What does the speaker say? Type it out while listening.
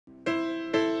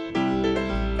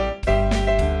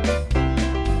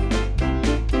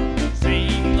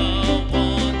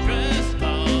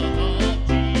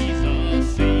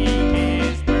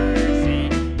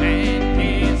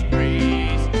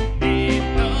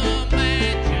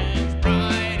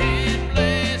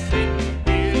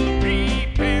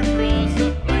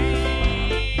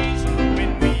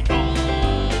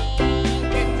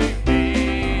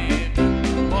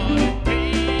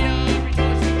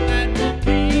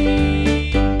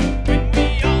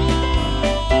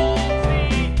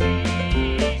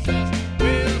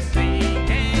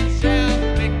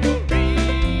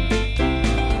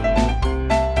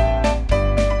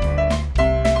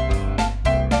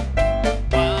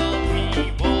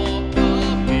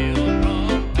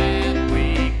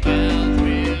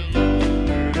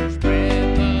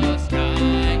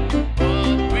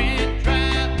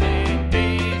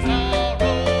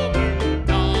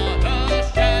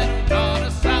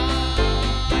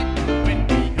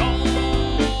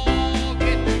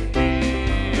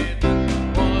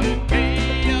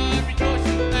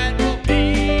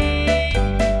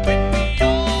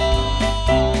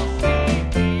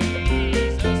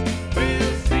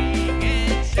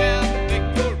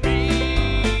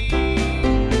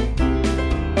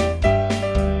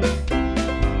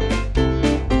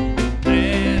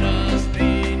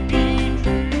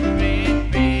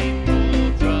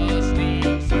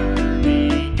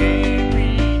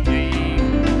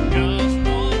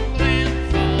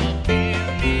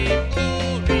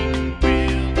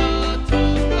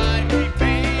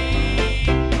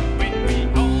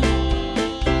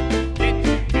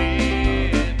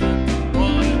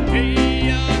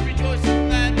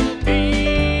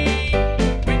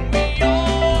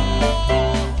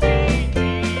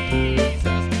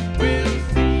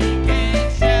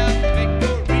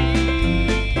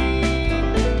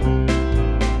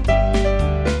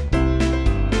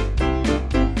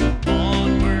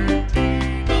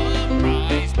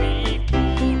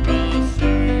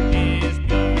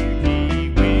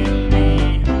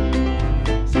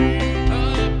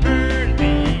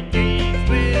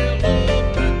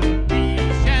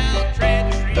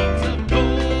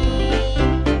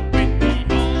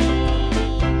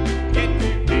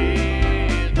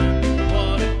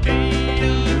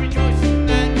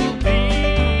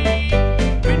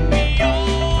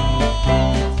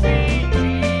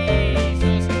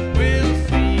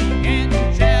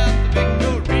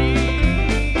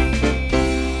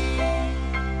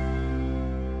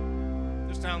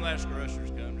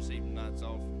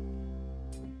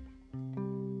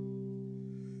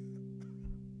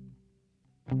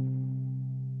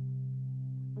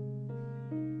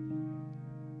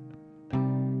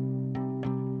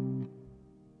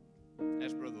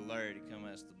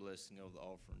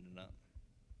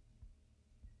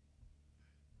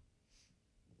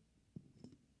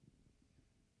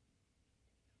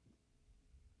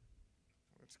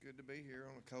It's good to be here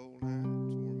on a cold night.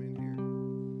 It's warm in here.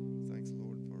 Thanks,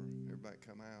 Lord, for everybody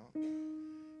come out.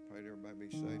 Pray that everybody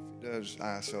be safe. It does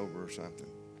ice over or something.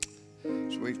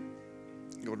 So we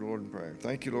go to the Lord in prayer.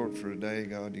 Thank you, Lord, for today,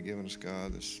 God, you've given us,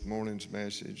 God, this morning's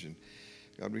message. And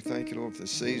God, we thank you, Lord, for the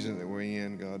season that we're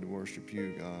in, God, to worship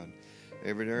you, God.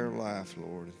 Every day of life,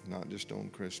 Lord, not just on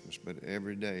Christmas, but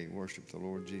every day worship the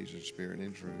Lord Jesus, Spirit and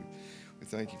in truth. We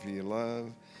thank you for your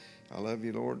love. I love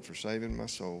you, Lord, for saving my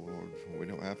soul, Lord. We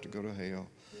don't have to go to hell.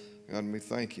 God, and we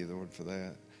thank you, Lord, for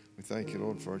that. We thank you,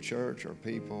 Lord, for our church, our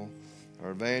people,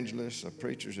 our evangelists, our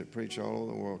preachers that preach all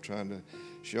over the world, trying to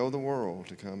show the world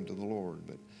to come to the Lord.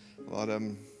 But a lot of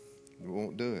them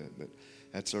won't do it. But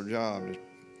that's our job, to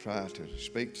try to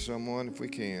speak to someone if we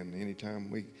can.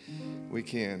 Anytime we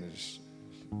can, is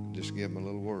just give them a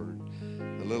little word,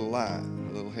 a little light,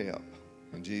 a little help.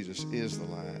 And Jesus is the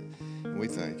light. And we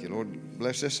thank you. Lord,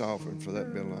 bless this offering for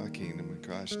that building of our kingdom. In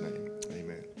Christ's name,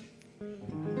 amen.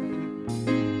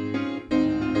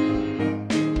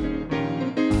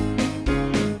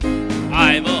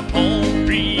 I've a home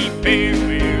prepared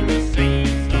where the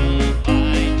saints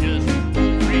abide, just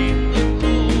over in the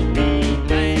glory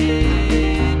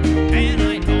land. And I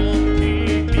long to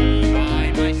be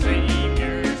by my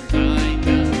Savior's side,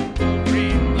 just over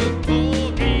in the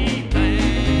glory land.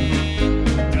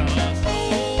 Just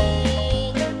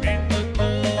over in the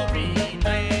glory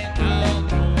land, I'll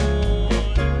go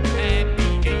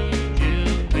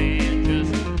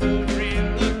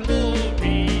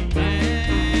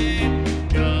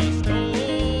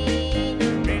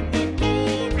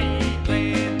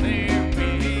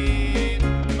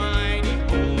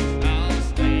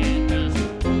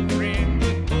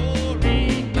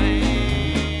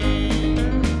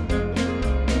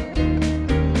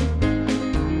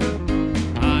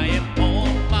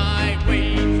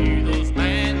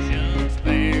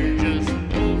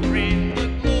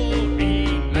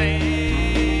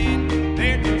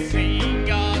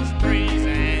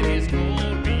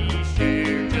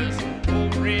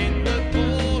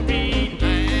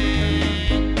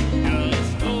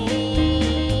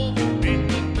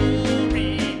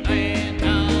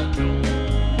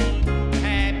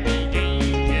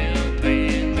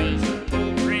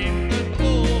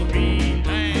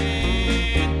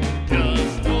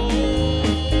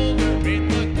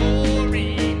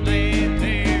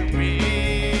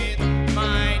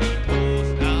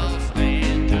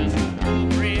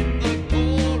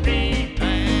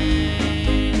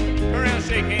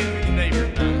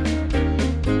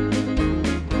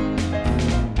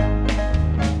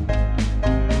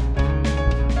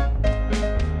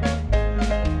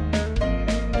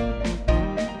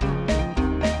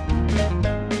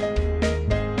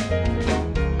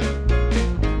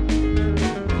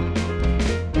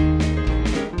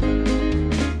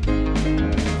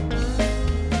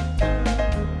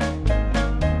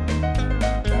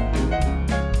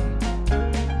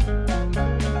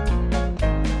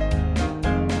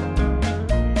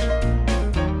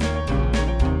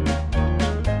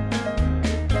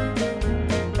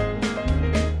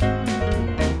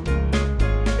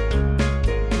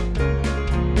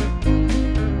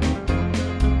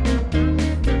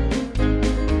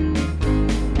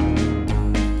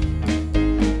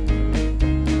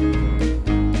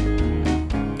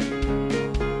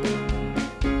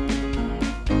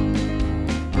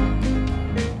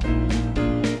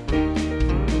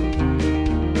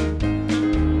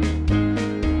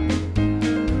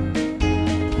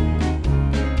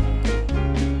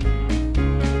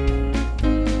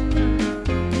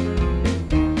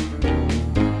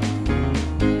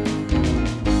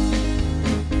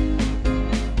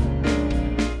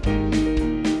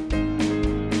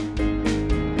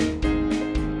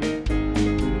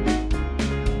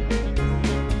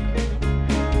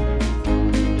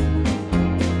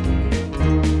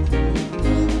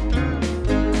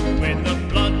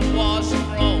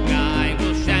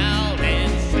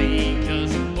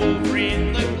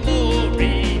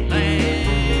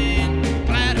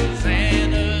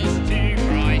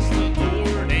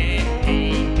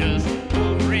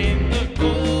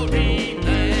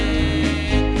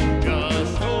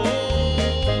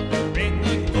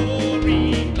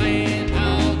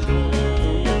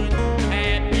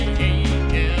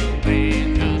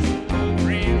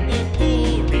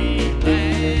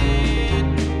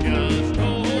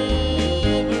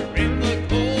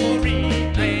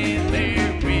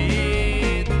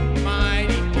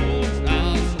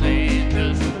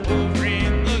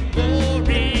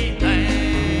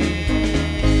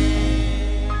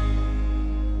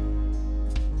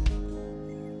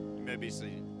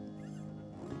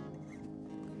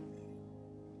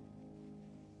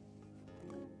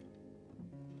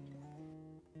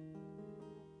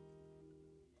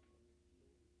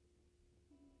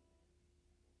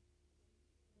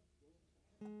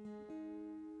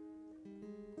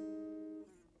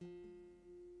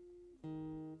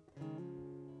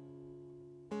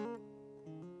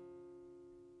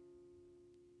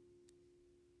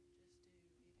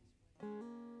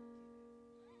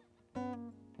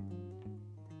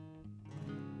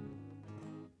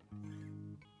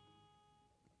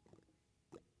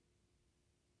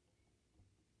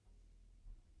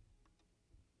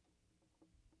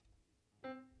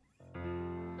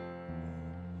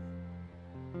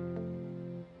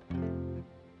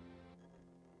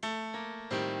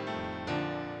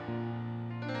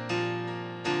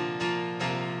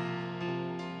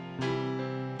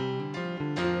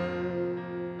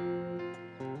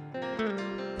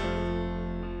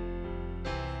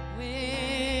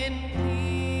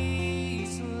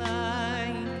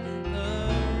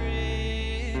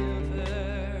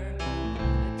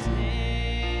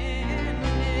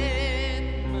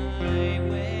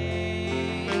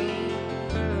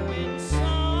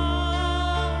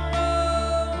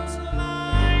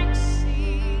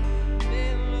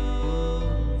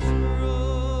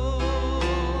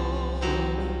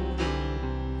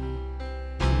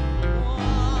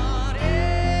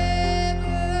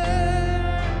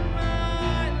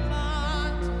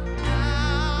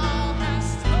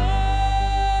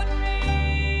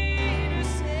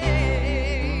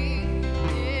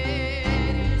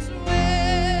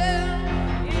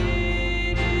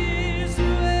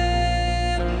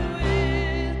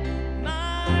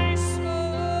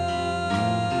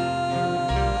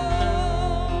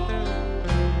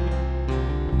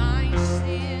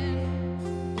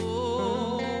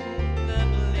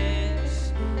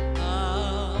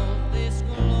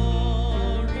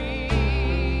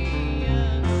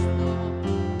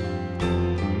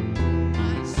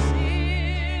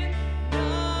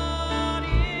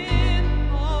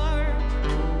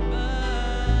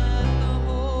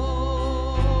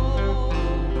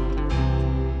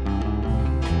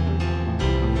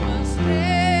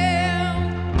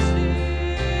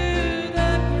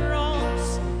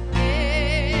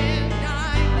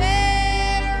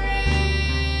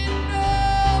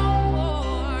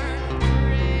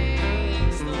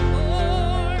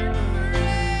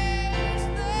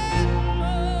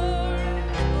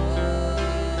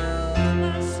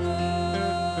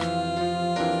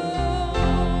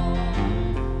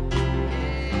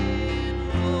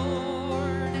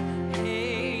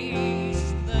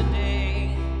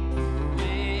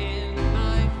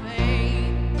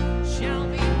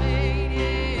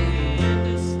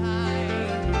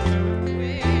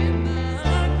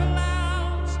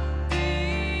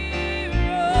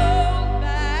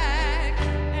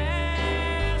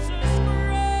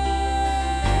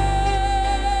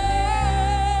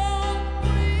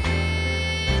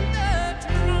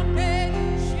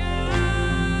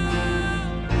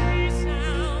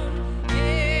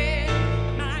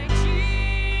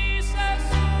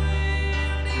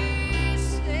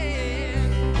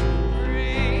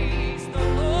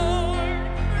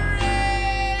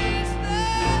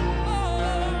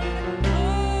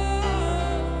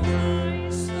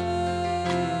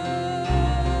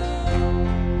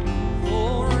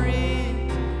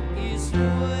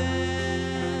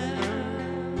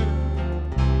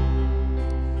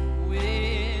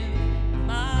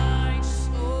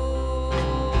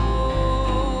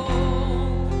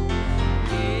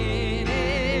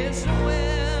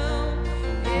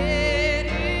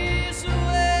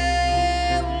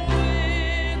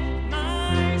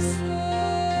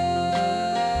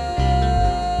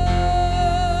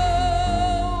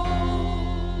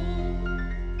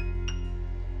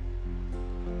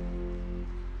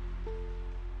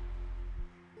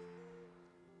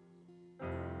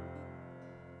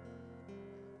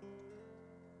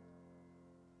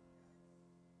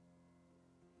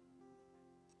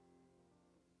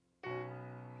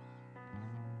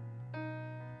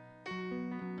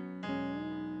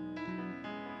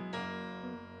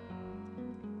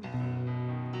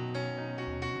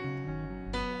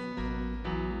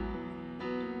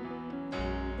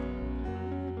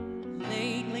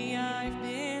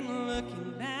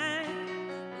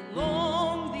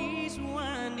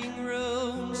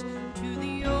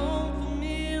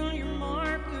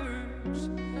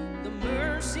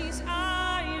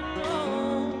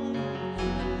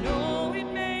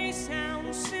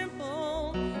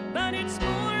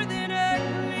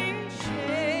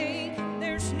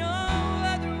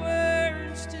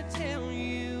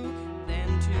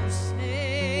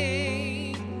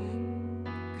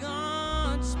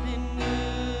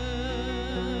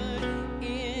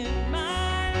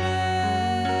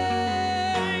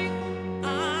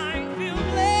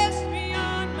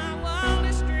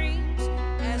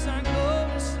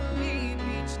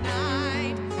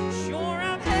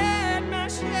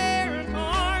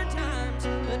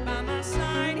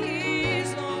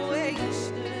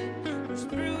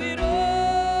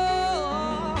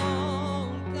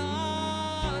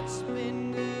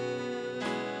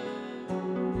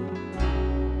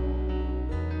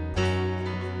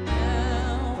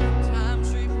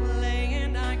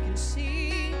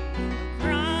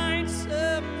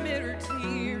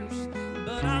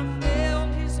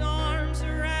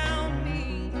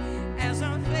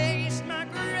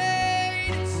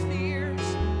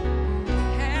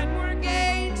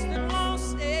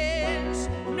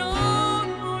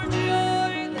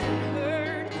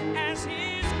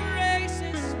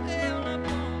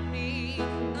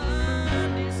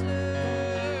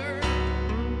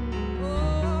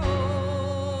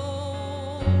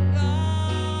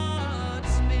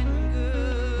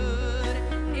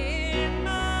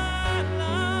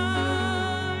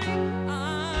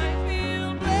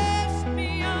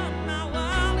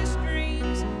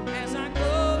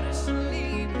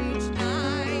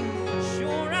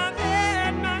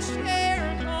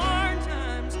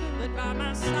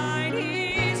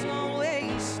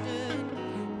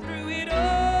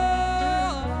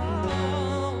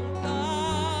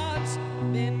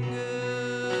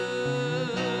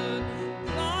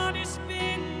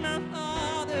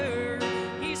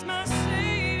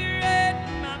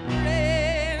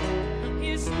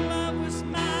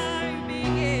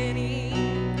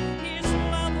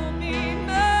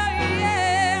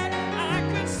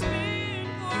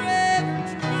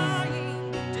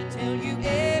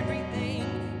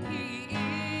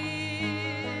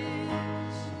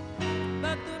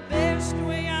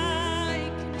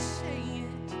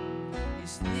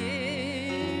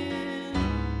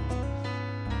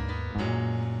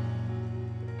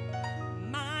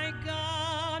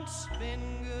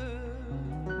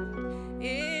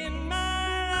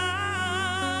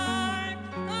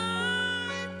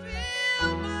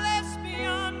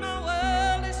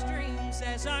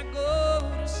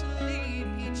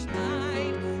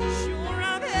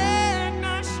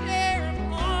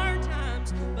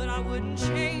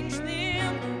wouldn't change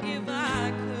them if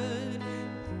I could.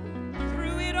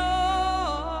 Through it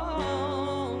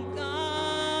all,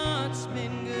 God's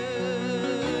been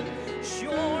good.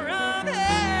 Sure, I've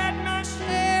had my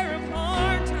share of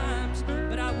hard times,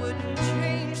 but I wouldn't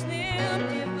change them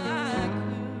if I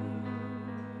could.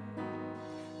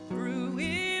 Through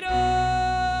it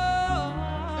all,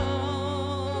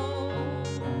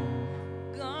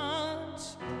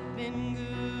 God's been good.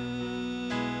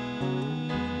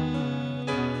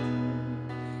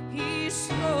 He's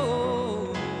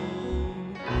so good.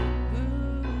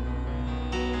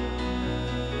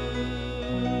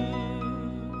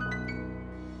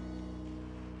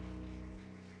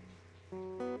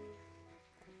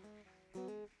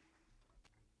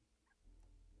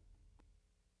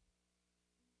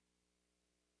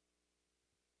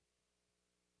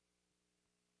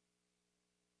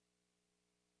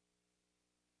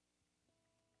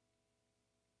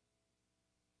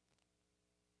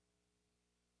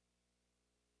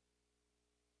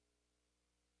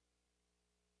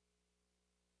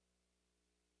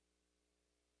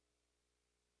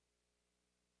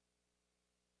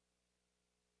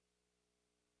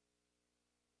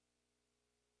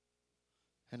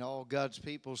 And all God's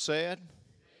people said,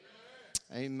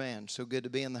 Amen. So good to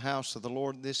be in the house of the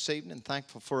Lord this evening.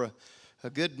 Thankful for a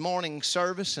good morning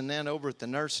service. And then over at the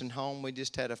nursing home, we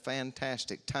just had a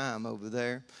fantastic time over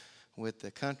there with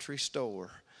the country store.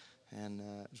 And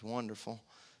it was wonderful.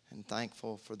 And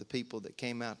thankful for the people that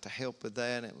came out to help with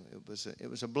that. It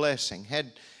was a blessing.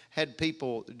 Had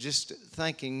people just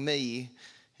thanking me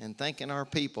and thanking our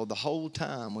people the whole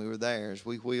time we were there, as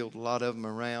we wheeled a lot of them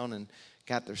around and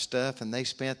got their stuff, and they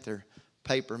spent their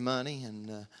paper money.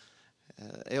 And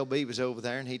LB was over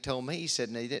there, and he told me, he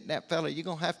said, that fella, you're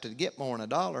going to have to get more than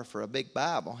 $1 for a big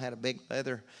Bible. Had a big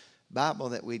leather Bible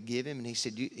that we'd give him, and he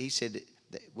said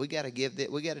we got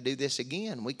to do this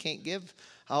again. We can't give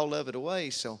all of it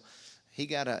away. So he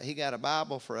got a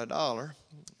Bible for $1,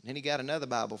 and he got another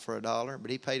Bible for $1,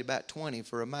 but he paid about $20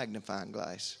 for a magnifying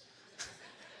glass.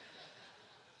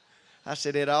 I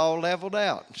said it all leveled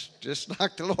out, just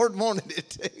like the Lord wanted it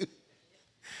to.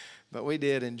 But we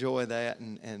did enjoy that,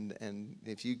 and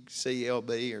if you see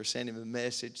LB or send him a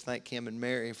message, thank him and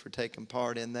Mary for taking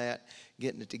part in that,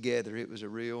 getting it together. It was a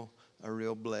real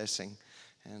blessing,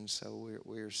 and so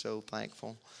we're so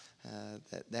thankful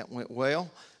that went well.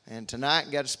 And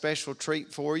tonight got a special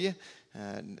treat for you.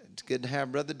 It's good to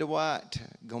have Brother Dwight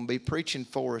going to be preaching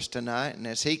for us tonight, and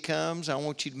as he comes, I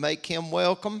want you to make him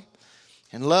welcome.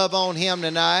 And love on him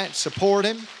tonight. Support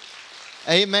him.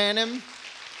 Amen him.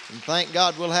 And thank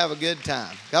God we'll have a good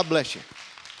time. God bless you.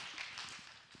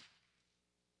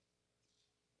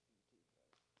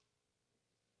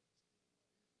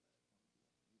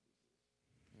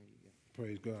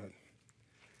 Praise God.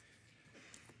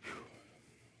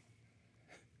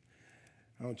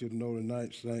 I want you to know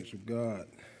tonight, thanks of God,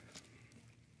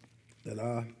 that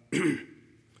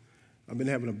I've been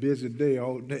having a busy day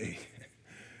all day.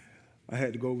 I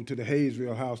had to go over to the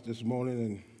Hayesville house this morning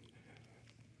and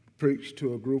preach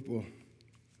to a group of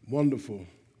wonderful,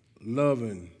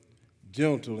 loving,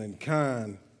 gentle, and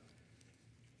kind,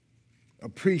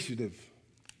 appreciative,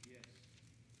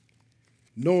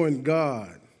 knowing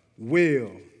God,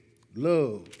 well,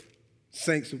 loved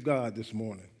saints of God this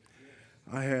morning.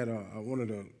 I had one of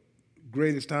the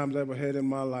greatest times I ever had in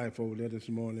my life over there this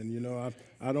morning. You know,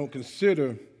 I don't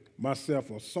consider myself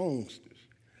a songster,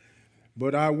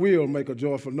 but I will make a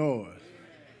joyful noise.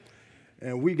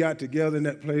 And we got together in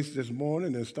that place this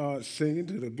morning and started singing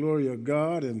to the glory of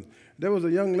God. And there was a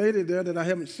young lady there that I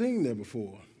haven't seen there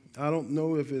before. I don't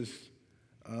know if it's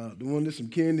the one that's some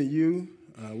kin to you,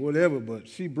 whatever, but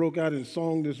she broke out in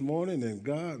song this morning. And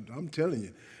God, I'm telling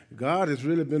you, God has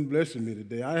really been blessing me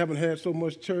today. I haven't had so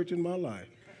much church in my life.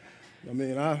 I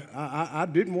mean, I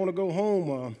didn't want to go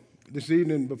home this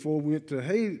evening before we went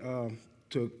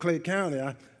to Clay County.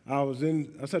 I was in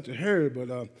such a hurry,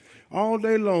 but all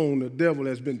day long the devil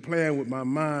has been playing with my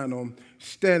mind on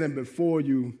standing before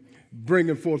you,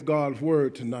 bringing forth God's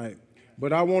word tonight.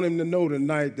 But I want him to know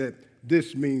tonight that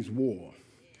this means war,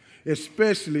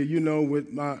 especially, you know,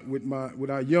 with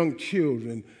our young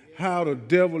children, how the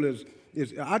devil is.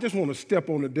 I just want to step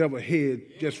on the devil's head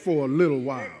just for a little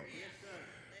while,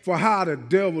 for how the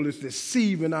devil is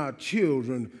deceiving our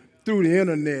children through the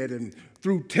internet and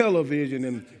through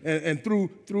television and through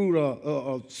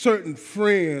certain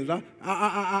friends.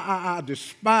 I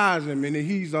despise him, and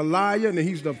he's a liar, and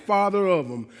he's the father of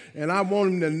them. And I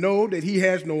want him to know that he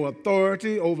has no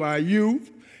authority over our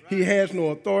youth. He has no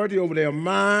authority over their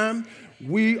mind.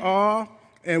 We are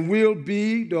and will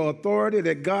be the authority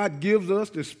that God gives us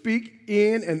to speak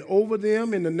in and over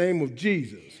them in the name of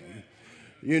Jesus.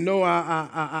 You know,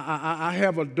 I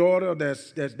have a daughter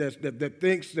that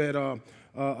thinks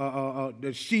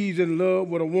that she's in love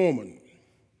with a woman.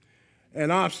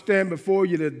 And I stand before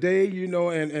you today, you know,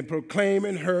 and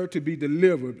proclaiming her to be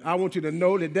delivered. I want you to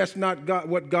know that that's not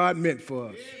what God meant for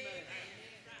us.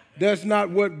 That's not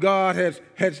what God has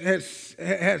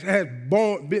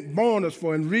born us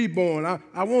for and reborn.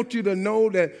 I want you to know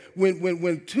that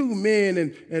when two men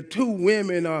and two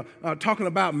women are talking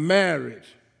about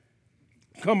marriage,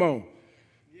 come on,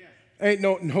 ain't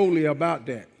nothing holy about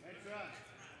that.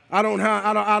 I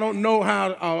don't know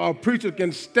how a preacher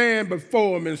can stand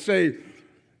before him and say,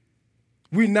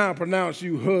 we now pronounce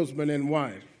you husband and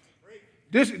wife.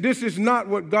 This is not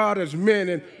what God has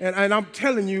meant, and I'm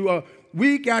telling you,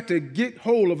 we got to get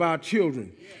hold of our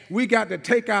children. We got to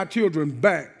take our children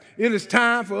back. It is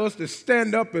time for us to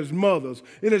stand up as mothers.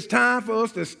 It is time for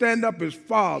us to stand up as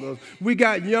fathers. We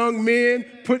got young men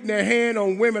putting their hand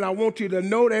on women. I want you to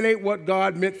know that ain't what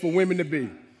God meant for women to be.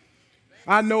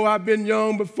 I know I've been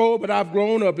young before, but I've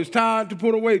grown up. It's time to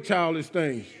put away childish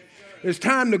things. It's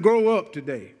time to grow up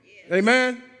today.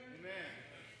 Amen?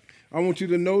 I want you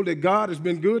to know that God has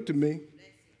been good to me.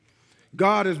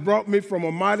 God has brought me from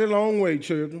a mighty long way,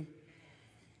 children.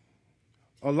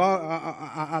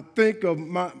 I think of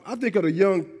the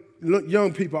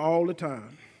young people all the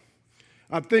time.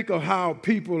 I think of how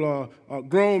people are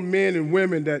grown men and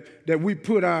women that we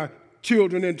put our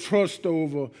children in trust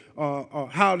over,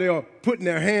 how they are putting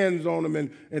their hands on them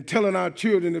and telling our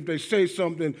children if they say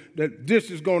something that this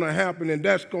is going to happen and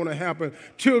that's going to happen.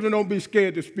 Children, don't be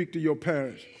scared to speak to your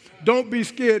parents. Don't be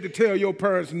scared to tell your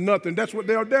parents nothing. That's what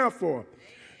they're there for.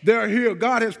 They're here.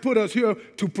 God has put us here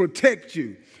to protect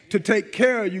you, to take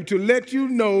care of you, to let you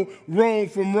know wrong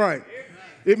from right.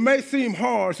 It may seem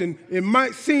harsh and it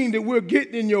might seem that we're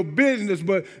getting in your business,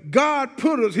 but God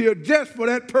put us here just for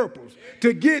that purpose,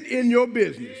 to get in your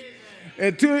business.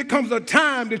 Until it comes a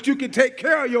time that you can take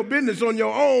care of your business on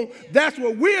your own, that's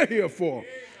what we're here for.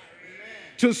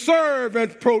 To serve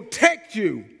and protect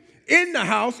you in the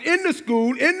house, in the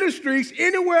school, in the streets,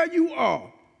 anywhere you are.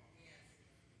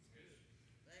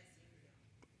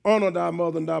 Honor thy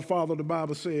mother and thy father, the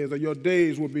Bible says, that your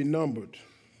days will be numbered.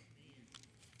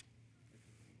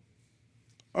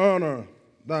 Honor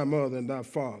thy mother and thy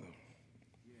father.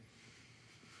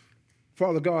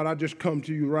 Father God, I just come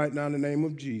to you right now in the name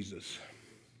of Jesus.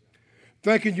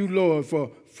 Thanking you, Lord,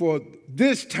 for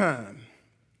this time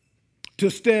to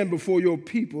stand before your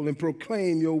people and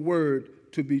proclaim your word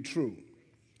to be true.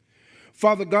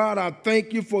 Father God, I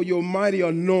thank you for your mighty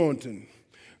anointing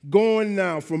going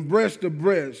now from breast to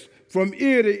breast, from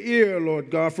ear to ear, Lord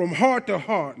God, from heart to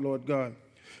heart, Lord God,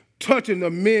 touching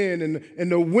the men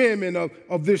and the women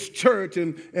of this church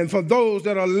and for those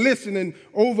that are listening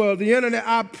over the internet.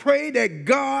 I pray that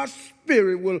God's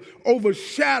Spirit will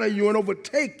overshadow you and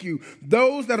overtake you.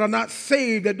 Those that are not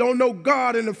saved, that don't know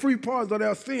God in the free pardon of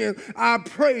their sin, I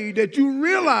pray that you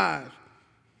realize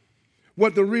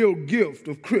what the real gift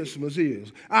of Christmas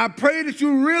is. I pray that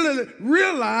you really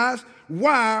realize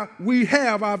why we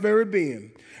have our very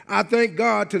being. I thank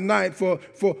God tonight for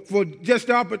just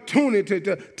the opportunity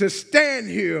to stand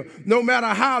here, no matter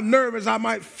how nervous I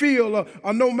might feel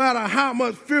or no matter how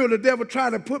much fear the devil tried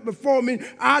to put before me.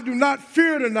 I do not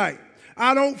fear tonight.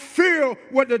 I don't fear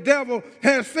what the devil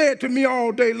has said to me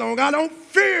all day long. I don't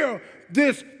fear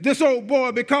this old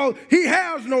boy because he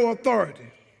has no authority.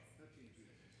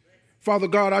 Father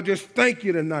God, I just thank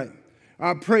you tonight.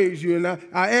 I praise you, and I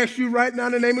ask you right now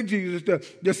in the name of Jesus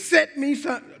to set me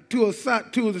to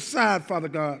the side, Father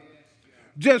God,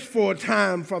 just for a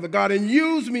time, Father God, and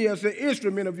use me as an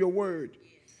instrument of your word.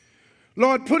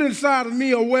 Lord, put inside of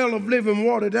me a well of living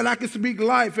water that I can speak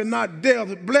life and not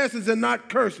death, blessings and not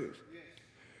curses.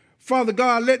 Father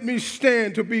God, let me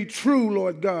stand to be true,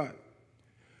 Lord God.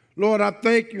 Lord, I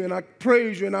thank you and I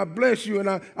praise you and I bless you and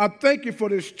I thank you for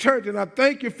this church and I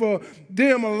thank you for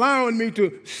them allowing me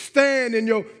to stand in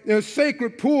your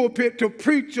sacred pulpit to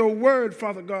preach your word,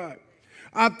 Father God.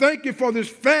 I thank you for this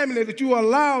family that you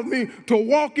allowed me to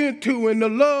walk into and the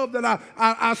love that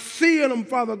I see in them,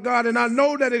 Father God, and I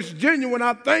know that it's genuine.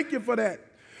 I thank you for that.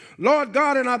 Lord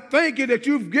God, and I thank you that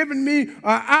you've given me an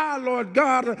eye, Lord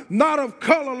God, not of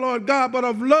color, Lord God, but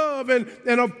of love and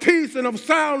of peace and of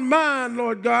sound mind,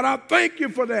 Lord God. I thank you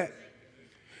for that.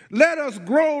 Let us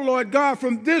grow, Lord God,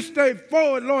 from this day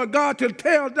forward, Lord God, to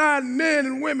tell dying men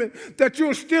and women that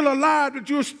you're still alive, that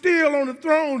you're still on the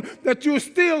throne, that you're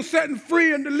still setting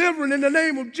free and delivering in the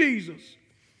name of Jesus.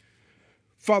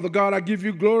 Father God, I give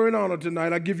you glory and honor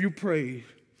tonight. I give you praise.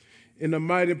 In the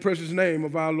mighty and precious name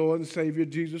of our Lord and Savior,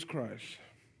 Jesus Christ,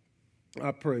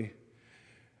 I pray.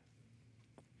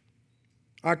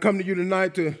 I come to you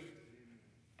tonight to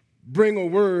bring a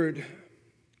word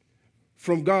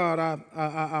from God.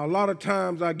 A lot of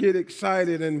times I get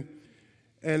excited and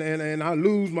I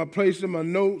lose my place in my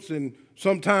notes, and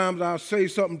sometimes I'll say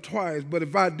something twice, but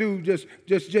if I do, just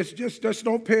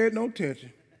don't pay it no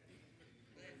attention.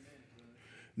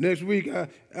 Next week,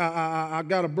 I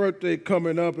got a birthday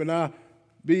coming up, and I'll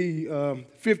be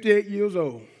 58 years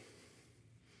old.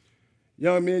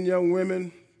 Young men, young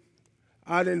women,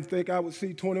 I didn't think I would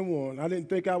see 21. I didn't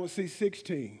think I would see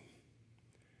 16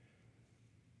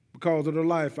 because of the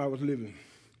life I was living.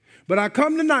 But I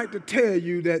come tonight to tell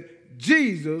you that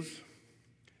Jesus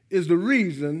is the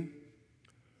reason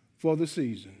for the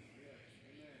season.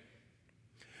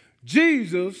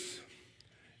 Jesus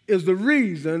is the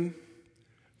reason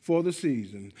for the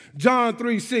season. John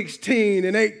 3:16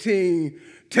 and 18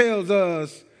 tells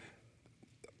us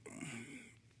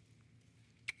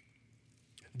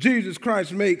Jesus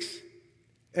Christ makes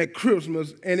at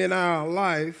Christmas and in our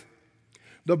life.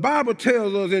 The Bible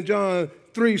tells us in John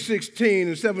 3:16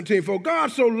 and 17, for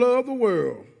God so loved the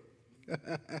world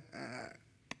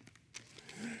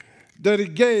that he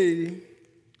gave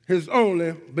his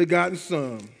only begotten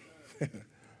Son.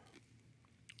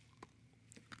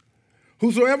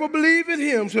 Whosoever believe in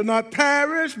him shall not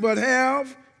perish but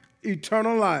have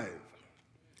eternal life.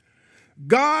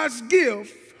 God's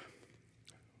gift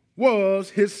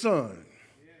was his Son,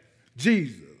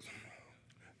 Jesus.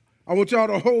 I want y'all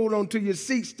to hold on to your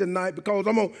seats tonight because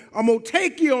I'm gonna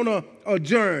take you on a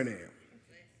journey.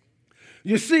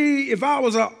 You see, if I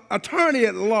was an attorney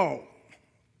at law,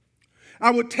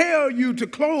 I would tell you to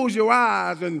close your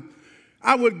eyes and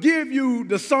I would give you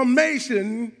the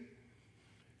summation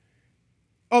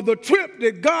of the trip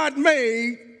that God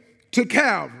made to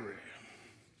Calvary.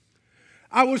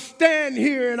 I would stand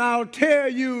here and I'll tell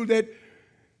you that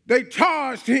they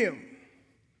charged him,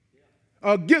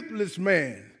 a guiltless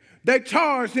man. They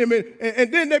charged him,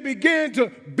 and then they began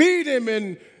to beat him,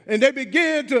 and they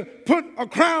began to put a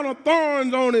crown of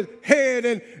thorns on his head,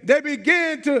 and they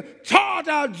began to charge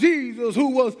out Jesus, who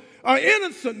was an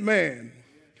innocent man,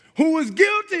 who was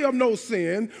guilty of no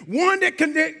sin, one that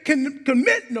can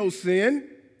commit no sin,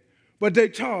 but they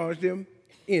charged him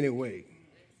anyway.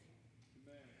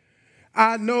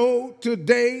 I know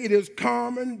today it is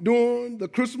common during the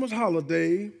Christmas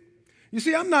holiday. You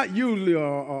see, I'm not usually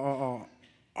a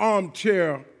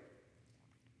armchair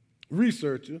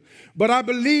researcher, but I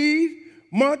believe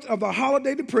much of the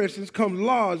holiday depressions come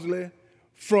largely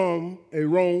from a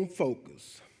wrong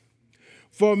focus.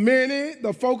 For many,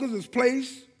 the focus is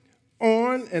placed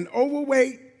on an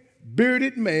overweight,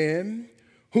 bearded man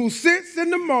who sits in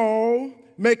the mall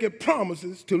making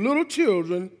promises to little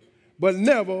children but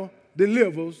never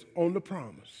delivers on the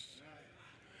promise.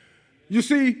 You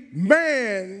see,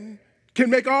 man can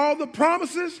make all the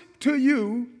promises to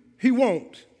you he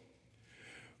won't.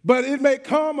 But it may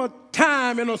come a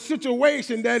time in a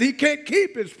situation that he can't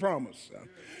keep his promise.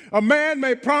 A man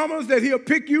may promise that he'll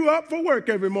pick you up for work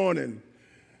every morning,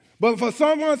 but for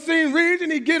some unseen reason,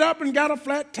 he get up and got a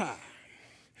flat tire.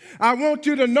 I want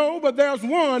you to know, but there's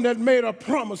one that made a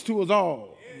promise to us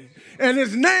all, and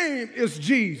his name is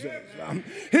Jesus.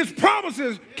 His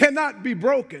promises cannot be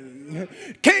broken.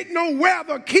 Can't no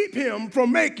weather keep him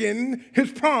from making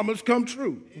his promise come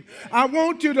true. I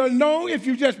want you to know, if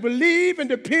you just believe and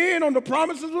depend on the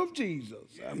promises of Jesus,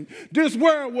 this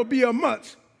world will be a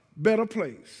much better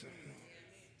place.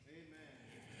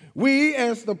 We,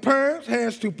 as the parents,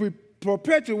 has to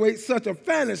perpetuate such a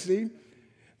fantasy.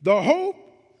 The hope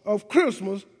of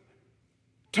Christmas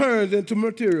turns into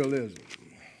materialism.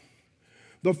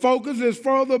 The focus is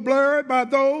further blurred by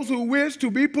those who wish to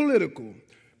be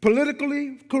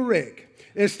politically correct.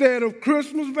 Instead of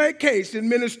Christmas vacation,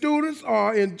 many students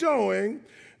are enjoying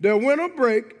their winter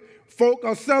break. Folk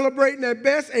are celebrating at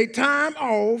best a time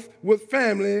off with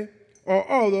family or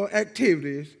other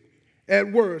activities.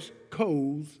 At worst,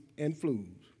 colds and flus.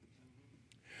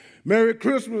 Merry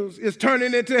Christmas is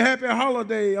turning into Happy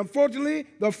Holiday. Unfortunately,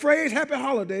 the phrase Happy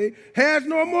Holiday has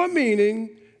no more meaning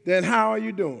than how are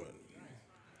you doing?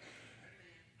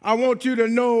 I want you to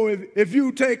know, if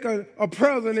you take a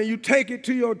present and you take it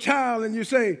to your child and you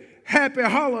say, Happy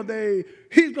Holiday,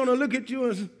 he's going to look at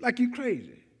you like you're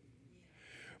crazy.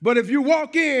 But if you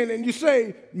walk in and you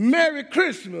say, Merry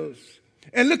Christmas,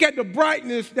 and look at the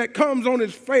brightness that comes on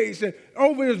his face and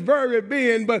over his very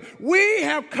being, but we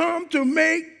have come to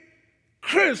make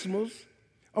Christmas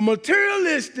a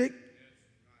materialistic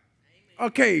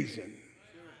occasion.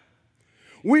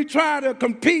 We try to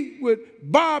compete with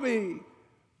Barbie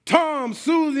Tom,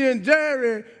 Susie, and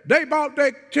Jerry, they bought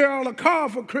their child a car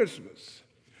for Christmas.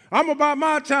 I'm going to buy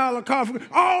my child a car for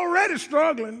Christmas. Already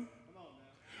struggling.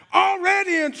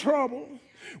 Already in trouble.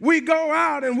 We go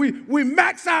out and we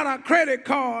max out our credit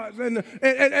cards and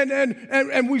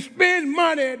we spend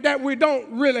money that we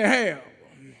don't really have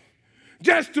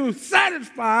just to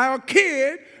satisfy a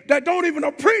kid that don't even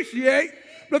appreciate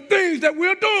the things that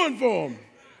we're doing for them.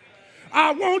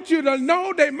 I want you to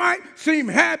know they might seem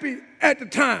happy at the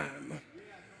time.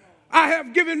 I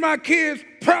have given my kids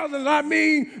presents. I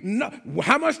mean,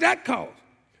 how much that cost?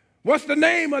 What's the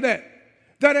name of that?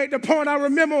 That ain't the point. I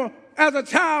remember as a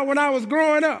child when I was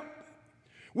growing up,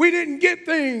 we didn't get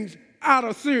things out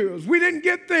of Sears. We didn't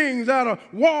get things out of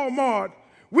Walmart.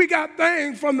 We got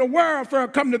things from the welfare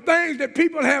company, things that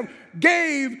people have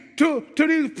gave to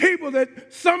these people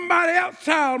that somebody else's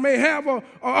child may have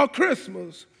a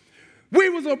Christmas. We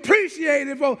was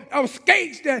appreciative of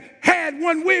skates that had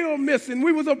one wheel missing.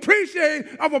 We was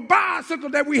appreciative of a bicycle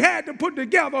that we had to put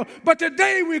together. But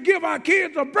today we give our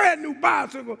kids a brand new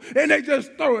bicycle and they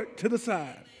just throw it to the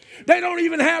side. They don't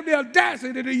even have the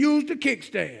audacity to use the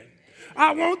kickstand.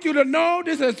 I want you to know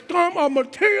this has become a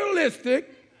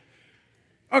materialistic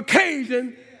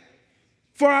occasion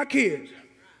for our kids.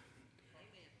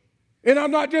 And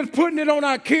I'm not just putting it on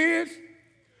our kids.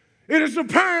 It is the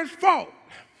parents' fault.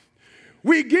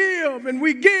 We give and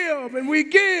we give and we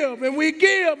give and we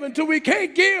give until we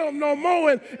can't give no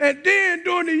more. And then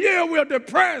during the year we're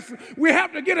depressed. We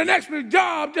have to get an extra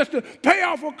job just to pay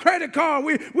off a credit card.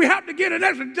 We have to get an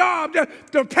extra job just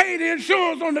to pay the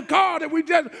insurance on the car that we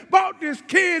just bought this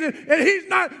kid. And he's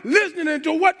not listening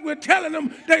to what we're telling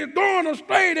him. They're going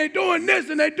astray. They're doing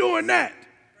this and they're doing that.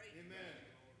 Amen.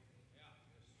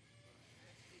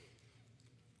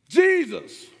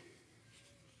 Jesus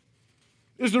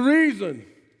is the reason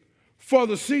for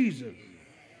the season.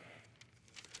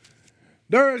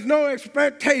 There is no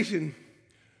expectation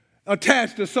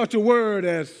attached to such a word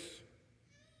as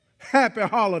happy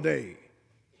holiday.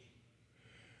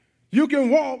 You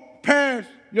can walk past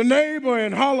your neighbor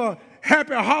and holler,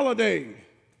 happy holiday.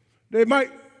 They might.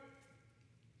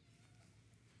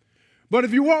 But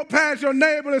if you walk past your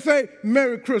neighbor and say,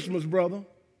 Merry Christmas, brother,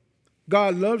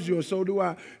 God loves you and so do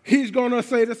I, he's going to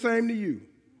say the same to you.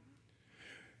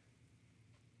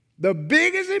 The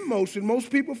biggest emotion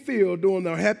most people feel during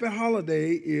the happy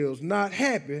holiday is not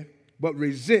happy, but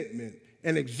resentment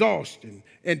and exhaustion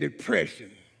and depression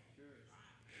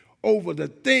over the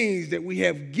things that we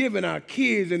have given our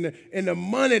kids and the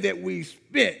money that we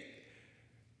spent.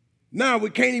 Now we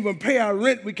can't even pay our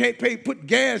rent. We can't put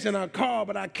gas in our car,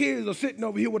 but our kids are sitting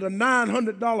over here with a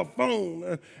 $900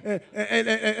 phone and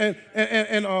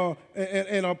a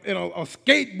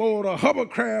skateboard, a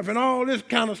hovercraft, and all this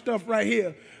kind of stuff right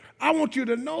here. I want you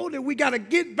to know that we got to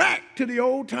get back to the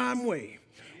old time way.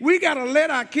 We got to let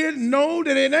our kids know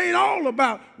that it ain't all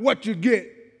about what you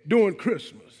get during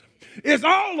Christmas. It's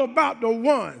all about the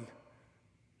one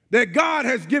that God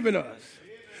has given us.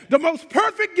 The most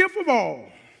perfect gift of all,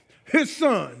 his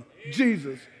son,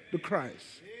 Jesus the Christ.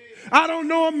 I don't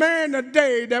know a man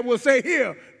today that will say,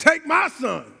 here, take my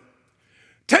son.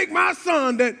 Take my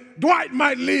son that Dwight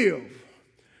might live.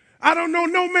 I don't know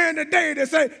no man today that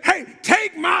say, hey,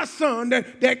 take my son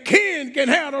that Ken can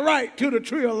have the right to the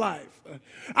tree of life.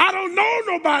 I don't know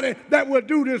nobody that will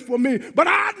do this for me, but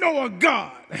I know a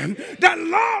God that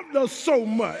loved us so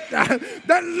much,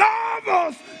 that loved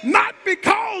us not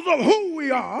because of who we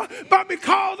are, but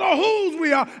because of whose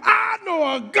we are. I know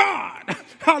a God,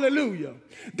 hallelujah,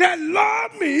 that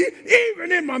loved me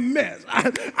even in my mess.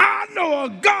 I know a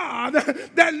God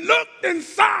that looked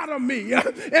inside of me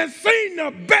and seen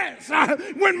the best.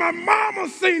 When my mama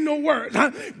seen the worst,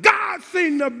 God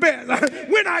seen the best.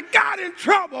 When I got in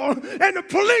trouble and the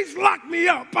police locked me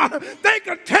up, they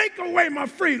could take away my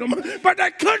freedom, but they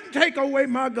couldn't take away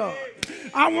my God.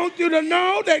 I want you to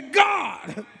know that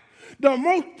God, the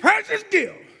most precious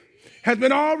gift, has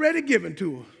been already given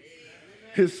to us,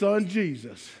 his son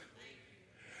Jesus.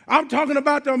 I'm talking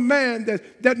about the man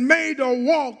that made a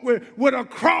walk with a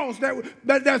cross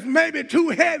that's maybe too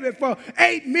heavy for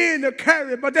 8 men to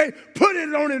carry, but they put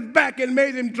it on his back and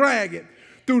made him drag it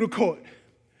through the court.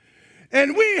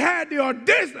 And we had the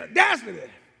audacity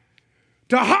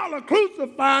to holler,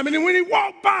 crucify him. And then when he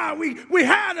walked by, we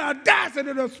had the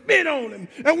audacity to spit on him.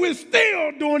 And we're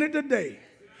still doing it today.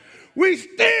 we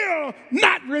still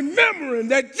not remembering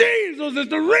that Jesus is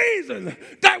the reason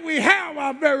that we have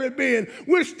our very being.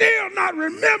 We're still not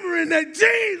remembering that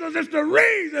Jesus is the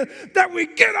reason that we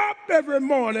get up every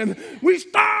morning. We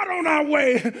start on our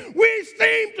way. We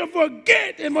seem to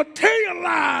forget and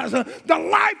materialize the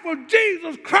life of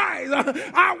Jesus Christ.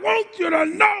 I want you to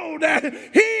know that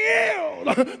he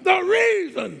is the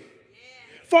reason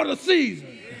for the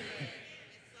season.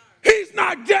 He's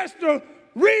not just the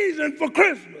reason for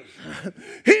Christmas.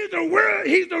 He's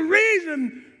the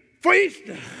reason for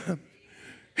Easter.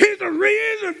 He's the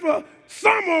reason for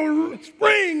summer,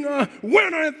 spring,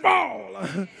 winter, and fall.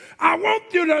 I want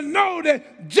you to know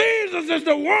that Jesus is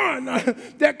the one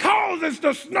that causes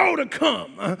the snow to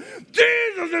come.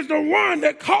 Jesus is the one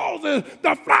that causes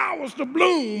the flowers to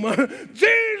bloom.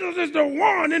 Jesus is the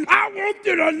one, and I want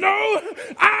you to know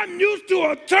I'm used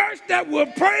to a church that will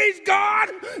praise God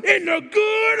in the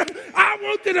good. I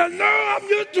want you to know I'm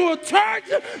used to a church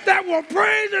that will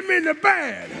praise him in the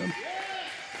bad.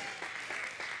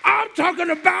 I'm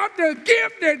talking about the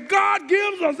gift that God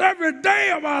gives us every day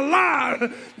of our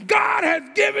lives. God has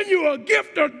given you a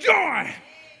gift of joy,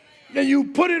 and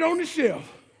you put it on the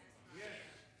shelf.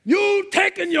 You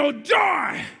taking your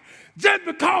joy just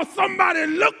because somebody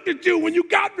looked at you when you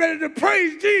got ready to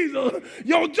praise Jesus.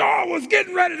 Your joy was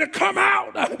getting ready to come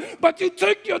out, but you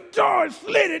took your joy and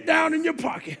slid it down in your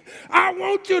pocket. I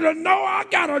want you to know I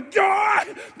got a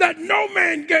joy that no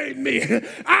man gave me.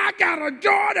 I got a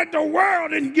joy that the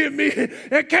world didn't give me,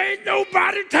 and can't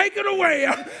nobody take it away.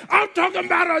 I'm talking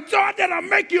about a joy that'll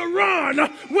make you run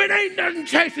when ain't nothing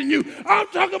chasing you. I'm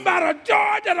talking about a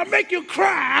joy that'll make you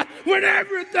cry when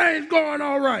everything's going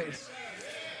all right.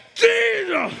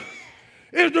 Jesus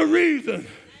is the reason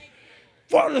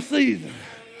for the season.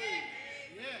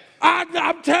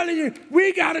 I'm telling you,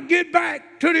 we got to get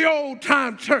back to the old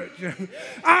time church.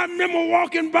 I remember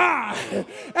walking by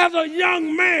as a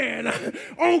young man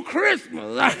on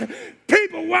Christmas.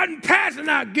 People wasn't passing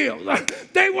out gifts.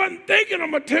 They wasn't thinking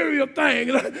of material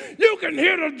things. You can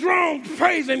hear the drums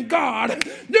praising God.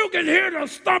 You can hear the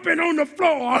stomping on the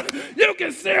floor. You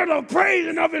can hear the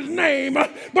praising of his name.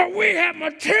 But we have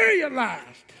materialized.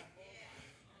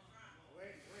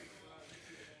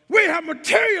 We have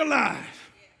materialized.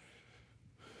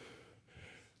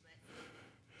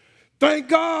 Thank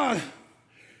God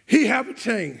he haven't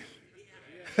changed.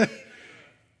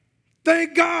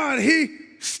 Thank God he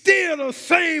still the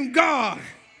same God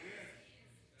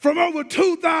from over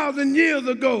 2,000 years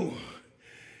ago.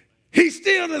 He's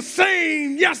still the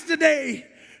same yesterday,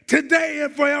 today,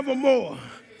 and forevermore.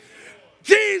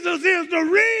 Jesus is the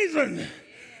reason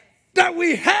that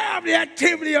we have the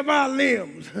activity of our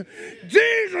limbs.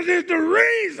 Jesus is the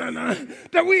reason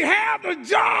that we have the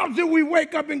jobs that we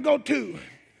wake up and go to.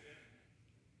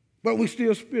 But we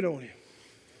still spit on him.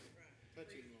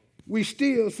 We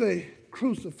still say,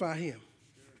 crucify him.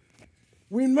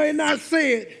 We may not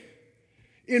say it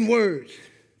in words.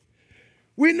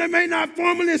 We may not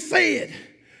formally say it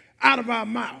out of our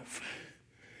mouth.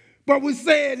 But we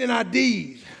say it in our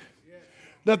deeds.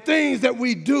 The things that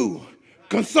we do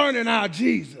concerning our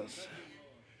Jesus.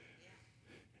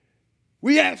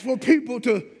 We ask for people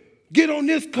to get on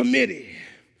this committee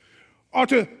or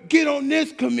to get on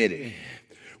this committee.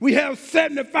 We have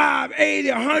 75, 80,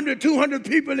 100, 200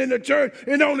 people in the church,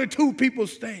 and only 2 people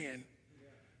stand.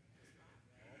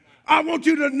 I want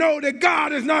you to know that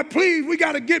God is not pleased. We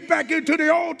got to get back into the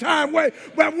old time way.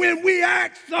 But when we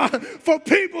ask for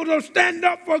people to stand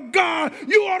up for God,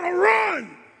 you ought to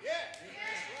run.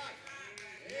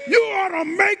 You ought to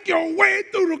make your way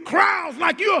through the crowds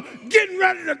like you're getting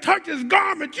ready to touch his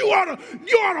garment. You ought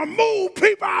to move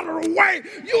people out of the way.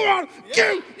 You ought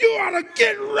to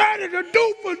get ready to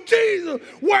do for Jesus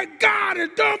what God has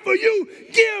done for you.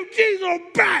 Give Jesus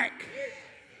back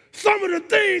some of the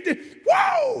things that,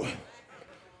 whoa!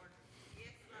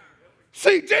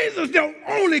 See, Jesus don't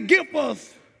only gift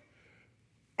us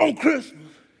on Christmas.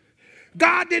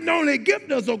 God didn't only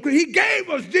gift us on Christmas. He gave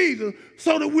us Jesus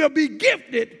so that we'll be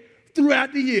gifted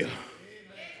throughout the year.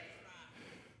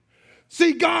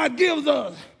 See, God gives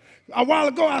us. A while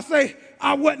ago I say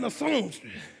I wasn't a songster,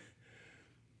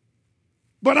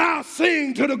 but I'll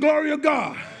sing to the glory of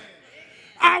God.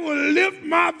 I will lift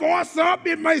my voice up.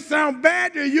 It may sound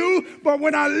bad to you, but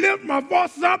when I lift my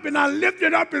voice up and I lift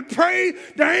it up and praise,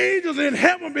 the angels in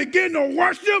heaven begin to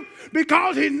worship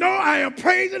because he know I am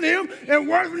praising him and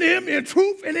worshiping him in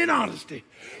truth and in honesty.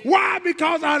 Why?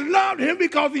 Because I loved him,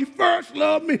 because he first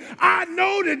loved me. I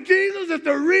know that Jesus is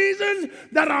the reason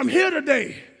that I'm here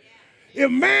today.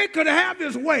 If man could have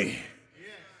his way,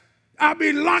 I'd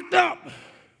be locked up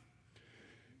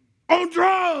on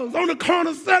drugs, on the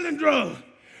corner selling drugs.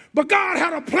 But God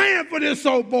had a plan for this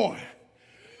old boy.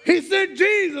 He sent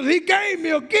Jesus. He gave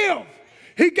me a gift.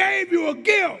 He gave you a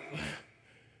gift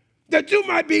that you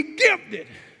might be gifted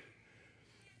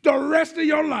the rest of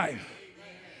your life.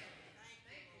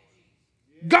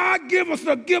 God give us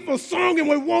a gift of song and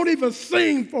we won't even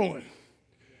sing for it.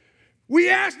 We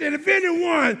ask that if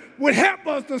anyone would help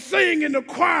us to sing in the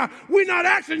choir, we're not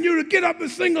asking you to get up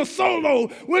and sing a solo.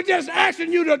 We're just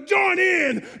asking you to join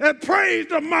in and praise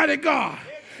the mighty God.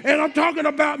 And I'm talking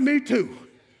about me too.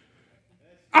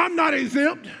 I'm not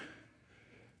exempt.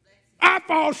 I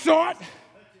fall short.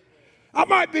 I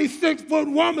might be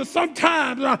 6'1", but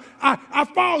sometimes I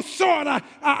fall short.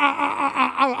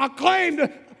 I claim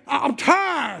that I'm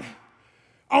tired.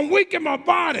 I'm weak in my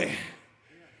body.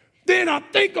 Then I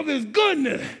think of his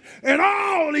goodness and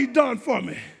all he's done for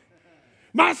me.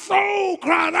 My soul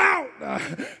cried out,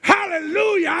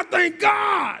 hallelujah, I thank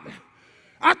God.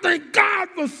 I thank God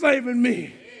for saving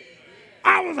me.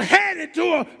 I was headed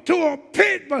to a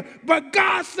pit, but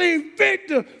God seemed fit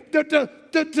to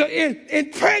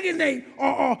impregnate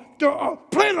or to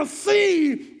plant a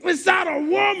seed inside a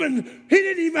woman. He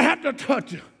didn't even have to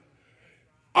touch her.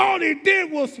 All he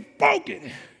did was spoke it,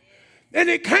 and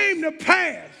it came to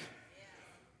pass.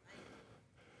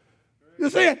 You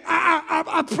see,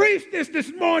 I preached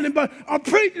this morning, but I'm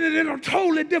preaching it in a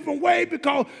totally different way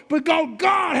because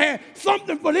God had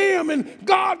something for them and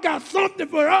God got something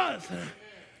for us.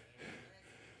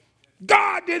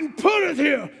 God didn't put us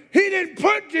here. He didn't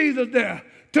put Jesus there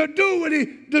to do what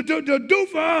to do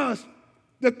for us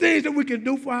the things that we can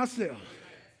do for ourselves.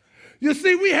 You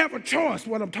see, we have a choice,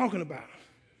 what I'm talking about.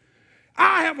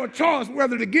 I have a choice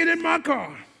whether to get in my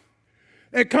car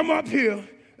and come up here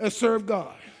and serve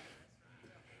God.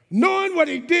 Knowing what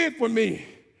he did for me,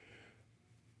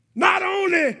 not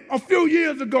only a few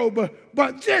years ago,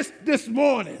 but just this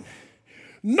morning,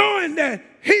 knowing that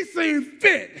he seemed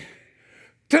fit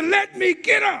to let me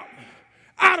get up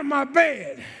out of my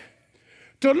bed,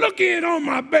 to look in on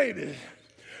my babies,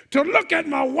 to look at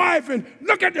my wife and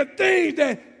look at the things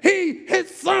that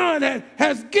his son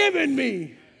has given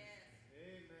me.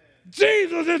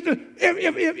 Jesus is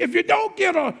if you don't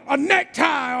get a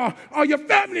necktie or your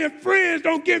family and friends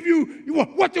don't give you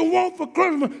what you want for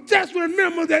Christmas, just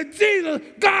remember that Jesus,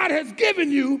 God has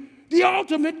given you the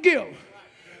ultimate gift.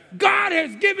 God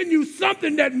has given you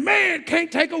something that man can't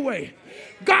take away.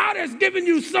 God has given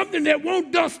you something that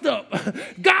won't dust up.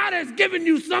 God has given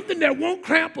you something that won't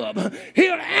cramp up.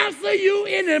 He'll answer you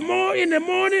in the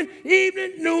morning,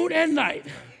 evening, noon, and night.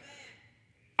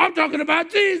 I'm talking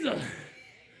about Jesus.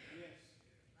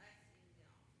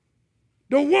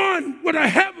 The one with a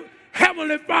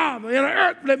heavenly father and an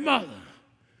earthly mother.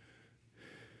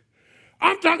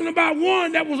 I'm talking about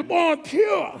one that was born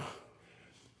pure.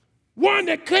 One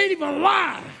that can't even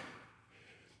lie.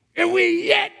 And we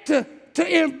yet to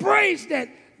embrace that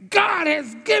God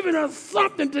has given us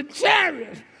something to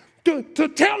cherish, to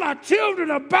tell our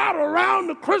children about around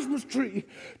the Christmas tree,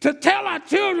 to tell our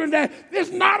children that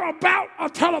it's not about a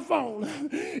telephone,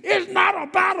 it's not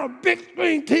about a big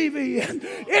screen TV,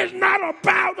 it's not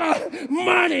about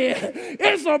money,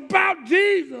 it's about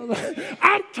Jesus.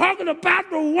 I'm talking about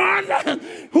the one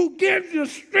who gives you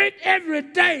strength every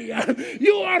day.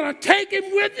 You ought to take him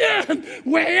with you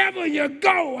wherever you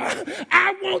go.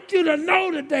 I want you to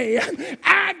know today,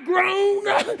 I've grown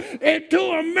into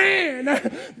a man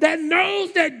that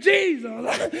knows that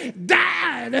Jesus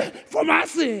died for my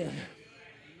sin.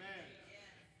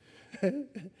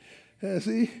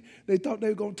 See, they thought they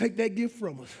were going to take that gift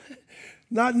from us,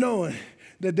 not knowing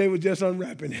that they were just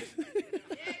unwrapping it.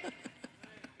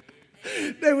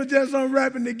 They were just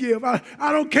unwrapping the gift.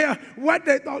 I don't care what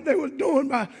they thought they were doing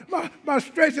by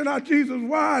stretching out Jesus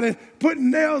wide and putting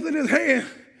nails in his hand.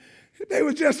 They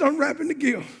were just unwrapping the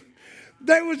gift.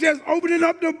 They were just opening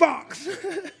up the box,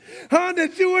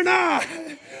 that you and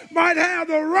I might have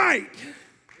the right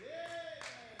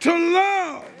to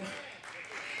love,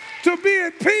 to be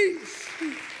at peace,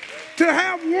 to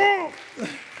have warmth,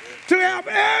 to have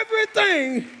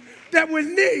everything that we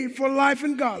need for life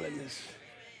and godliness.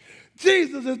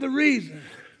 Jesus is the reason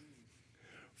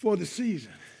for the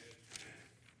season.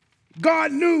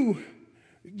 God knew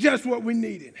just what we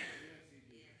needed.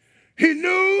 He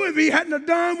knew if he hadn't have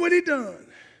done what he done,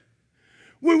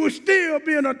 we would still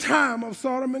be in a time of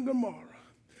Sodom and Gomorrah.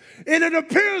 And it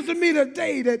appears to me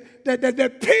today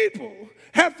that people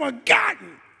have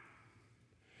forgotten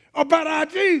about our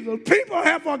Jesus. People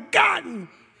have forgotten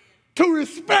to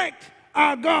respect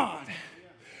our God.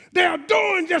 They are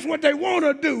doing just what they want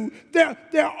to do.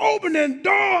 They're opening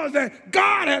doors that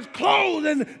God has closed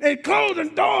and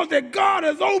closing doors that God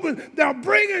has opened. They're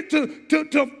bringing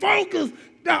to focus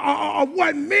of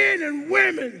what men and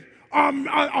women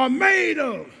are made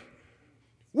of.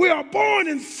 We are born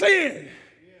in sin.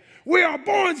 We are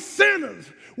born sinners.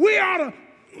 We are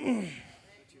the...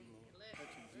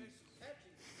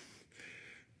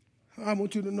 I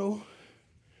want you to know.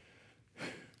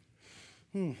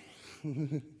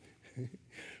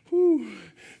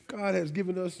 God has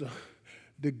given us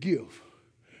the gift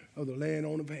of the land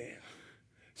on the pan.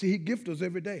 See, he gifts us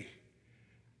every day.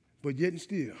 But yet and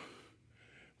still,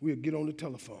 we'll get on the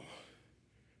telephone,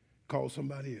 call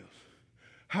somebody else.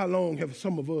 How long have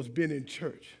some of us been in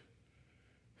church,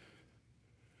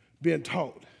 been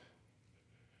taught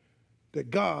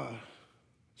that God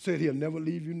said he'll never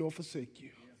leave you nor forsake you?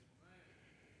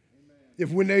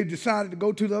 If when they decided to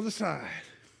go to the other side,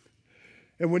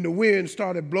 and when the wind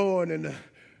started blowing and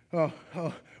the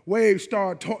waves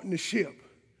started taunting the ship,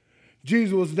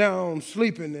 Jesus was down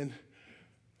sleeping and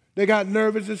they got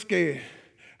nervous and scared.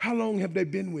 How long have they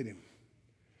been with him?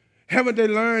 Haven't they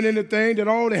learned anything that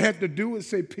all they have to do is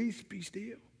say, peace, be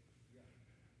still?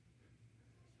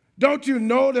 Don't you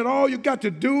know that all you got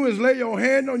to do is lay your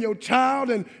hand on your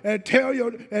child and tell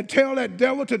that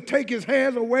devil to take his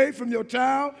hands away from your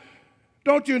child?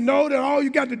 Don't you know that all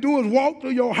you got to do is walk through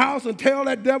your house and tell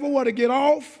that devil where to get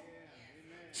off?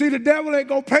 See, the devil ain't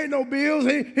going to pay no bills.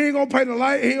 He ain't going to pay the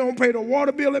light. He ain't going to pay the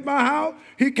water bill at my house.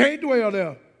 He can't dwell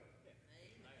there.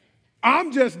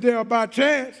 I'm just there by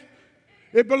chance.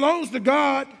 It belongs to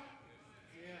God.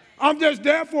 I'm just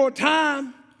there for a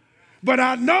time. But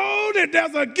I know that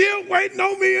there's a gift waiting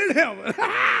on me in heaven.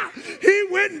 He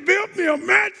went and built me a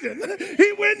mansion.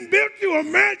 He went and built you a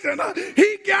mansion.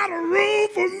 He got a room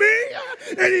for me,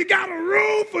 and he got a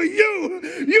room for you.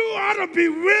 You ought to be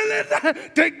willing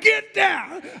to get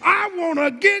there. I want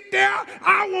to get there.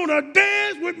 I want to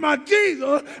dance with my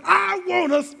Jesus. I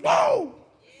want to smoke.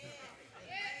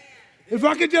 If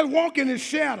I could just walk in his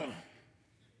shadow.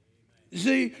 You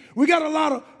see, we got a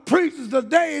lot of preachers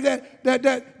today that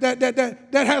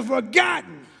have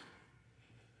forgotten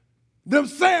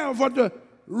themselves what the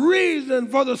reason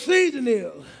for the season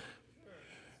is.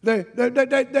 They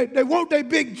want their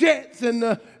big jets and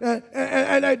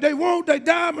they want their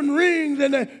diamond rings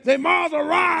and their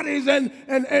Maseratis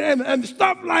and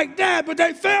stuff like that, but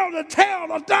they fail to tell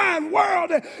the dying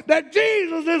world that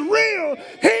Jesus is real.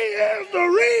 He is the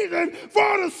reason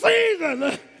for the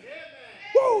season.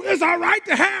 Woo, it's all right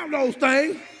to have those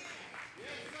things.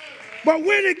 But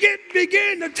when it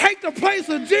begin to take the place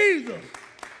of Jesus,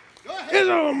 it's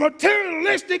a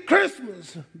materialistic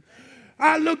Christmas.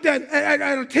 I looked at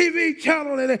a TV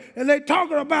channel and they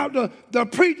talking about the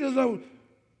preachers of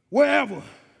wherever.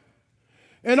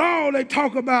 And all they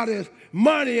talk about is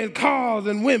money and cars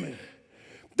and women.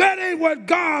 That ain't what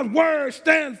God's word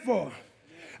stands for.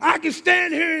 I can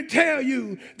stand here and tell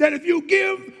you that if you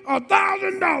give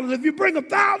 $1,000, if you bring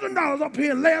 $1,000 up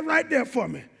here and lay it right there for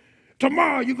me,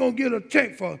 tomorrow you're going to get a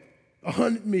check for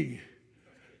 $100 million.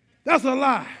 That's a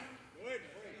lie.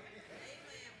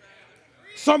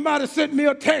 Somebody sent me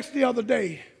a text the other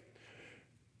day,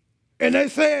 and they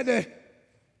said that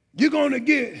you're going to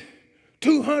get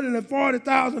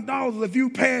 $240,000 if you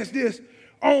pass this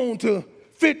on to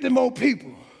 50 more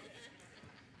people.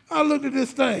 I looked at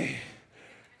this thing.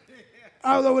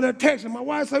 I was over there texting. My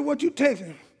wife said, what you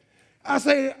texting? I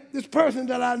say, this person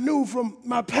that I knew from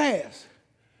my past,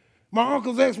 my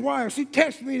uncle's ex-wife, she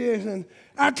texted me this, and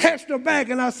I texted her back,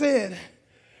 and I said,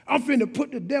 I'm finna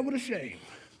put the devil to shame.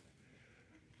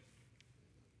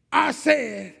 I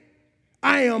said,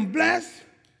 I am blessed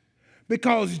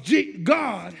because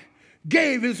God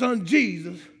gave his son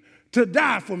Jesus to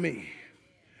die for me.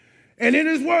 And in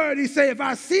his word, he said, if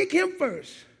I seek him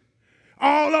first,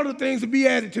 all other things will be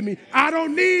added to me. I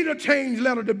don't need a change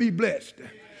letter to be blessed.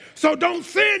 So don't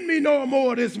send me no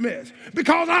more of this mess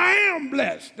because I am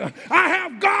blessed. I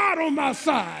have God on my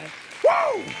side.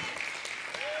 Woo!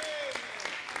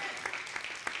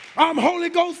 I'm Holy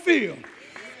Ghost filled,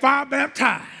 fire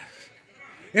baptized,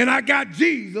 and I got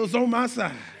Jesus on my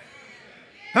side.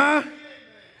 Huh?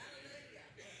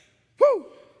 Woo!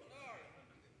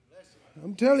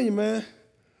 I'm telling you, man,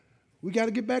 we got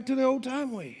to get back to the old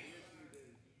time way.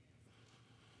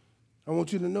 I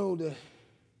want you to know that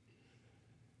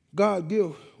God's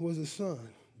gift was his son,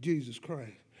 Jesus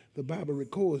Christ. The Bible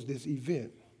records this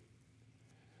event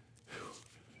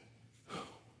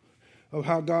of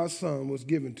how God's son was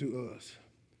given to us.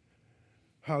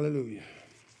 Hallelujah.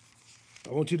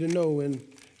 I want you to know in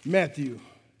Matthew,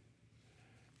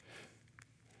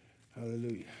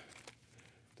 hallelujah,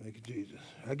 Thank you, Jesus.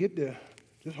 I get there.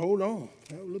 Just hold on.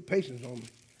 Have a little patience on me.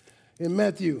 In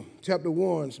Matthew chapter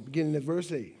 1, beginning at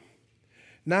verse 8.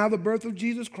 Now the birth of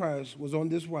Jesus Christ was on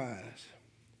this wise.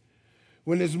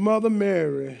 When his mother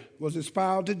Mary was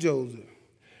espoused to Joseph,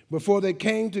 before they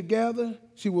came together,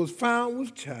 she was found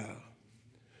with child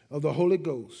of the Holy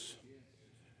Ghost.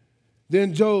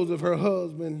 Then Joseph, her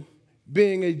husband,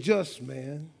 being a just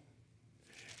man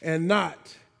and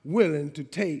not willing to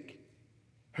take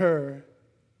her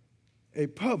a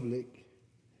public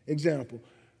example.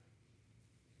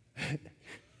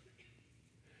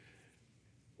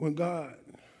 When God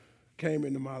came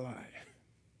into my life,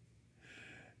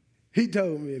 he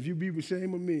told me, if you be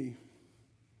ashamed of me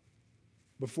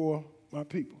before my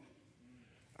people,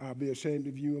 I'll be ashamed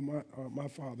of you and my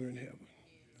Father in heaven.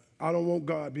 I don't want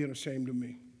God being ashamed of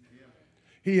me.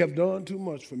 He have done too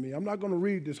much for me. I'm not going to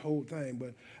read this whole thing,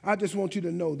 but I just want you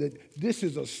to know that this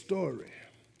is a story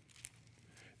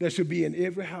that should be in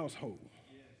every household,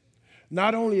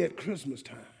 not only at Christmas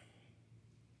time.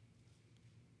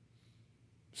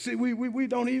 See, we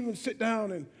don't even sit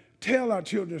down and tell our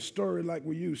children a story like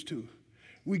we used to.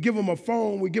 We give them a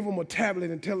phone, we give them a tablet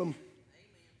and tell them,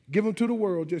 give them to the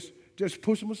world, just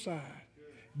push them aside.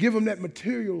 Give them that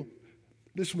material,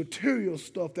 this material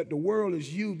stuff that the world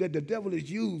is using, that the devil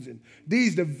is using.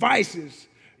 These devices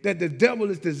that the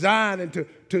devil is designing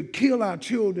to kill our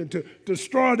children, to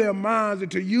destroy their minds,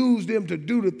 and to use them to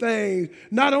do the things,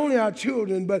 not only our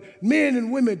children, but men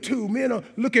and women too. Men are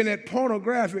looking at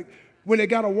pornographic when they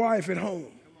got a wife at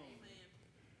home.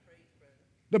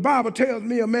 The Bible tells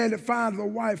me a man that finds a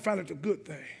wife finds a good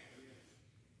thing.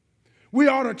 We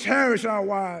ought to cherish our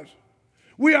wives.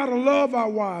 We ought to love our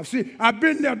wives. See, I've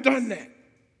been there, done that.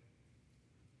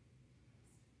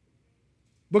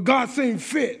 But God seemed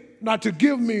fit not to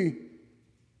give me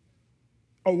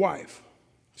a wife.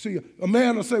 See, a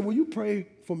man will say, will you pray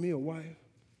for me a wife?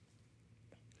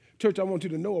 Church, I want you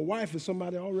to know a wife is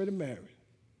somebody already married.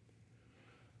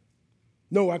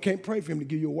 No, I can't pray for him to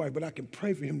give you a wife, but I can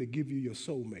pray for him to give you your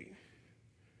soulmate.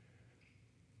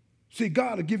 See,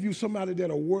 God will give you somebody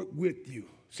that'll work with you.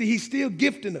 See, he's still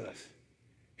gifting us.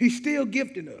 He's still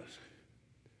gifting us.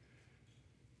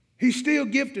 He's still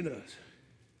gifting us.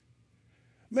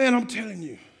 Man, I'm telling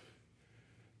you,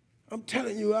 I'm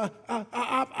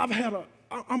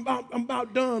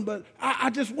about done, but I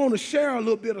just want to share a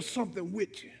little bit of something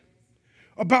with you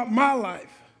about my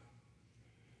life.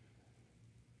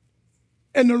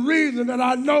 And the reason that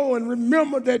I know and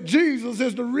remember that Jesus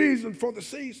is the reason for the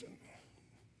season.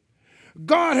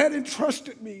 God had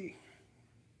entrusted me.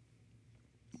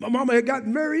 My mama had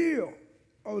gotten very ill.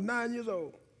 I was 9 years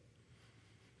old.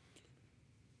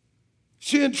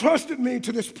 She entrusted me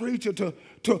to this preacher to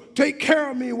take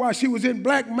care of me while she was in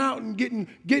Black Mountain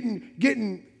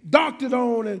getting doctored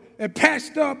on and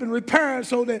patched up and repaired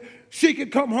so that she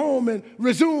could come home and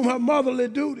resume her motherly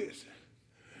duties.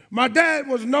 My dad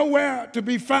was nowhere to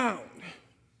be found.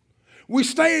 We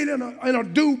stayed in a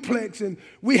duplex, and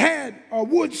we had a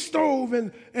wood stove,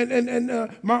 and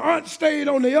my aunt stayed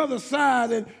on the other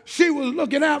side, and she was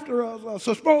looking after us, or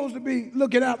supposed to be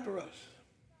looking after us.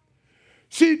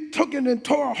 She took it and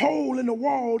tore a hole in the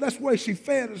wall. That's where she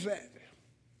fed us at.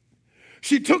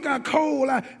 She took our coal.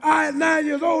 I at 9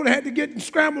 years old, had to get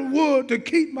scrambled wood to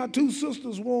keep my two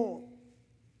sisters warm.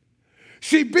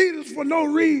 She beat us for no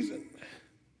reason.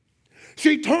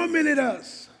 She tormented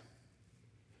us.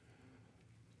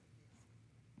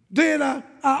 Then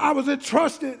I was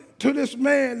entrusted to this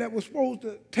man that was supposed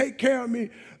to take care of me,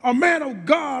 a man of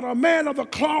God, a man of the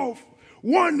cloth,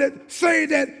 one that say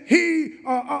that he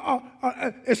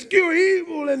eschew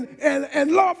evil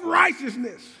and love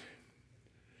righteousness.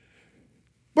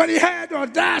 But he had the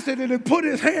audacity to put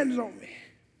his hands on me.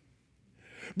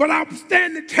 But I'm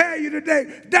standing to tell you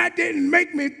today, that didn't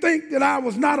make me think that I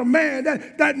was not a man.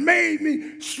 That made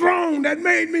me strong. That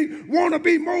made me want to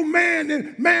be more man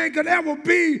than man could ever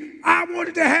be. I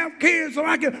wanted to have kids so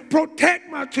I could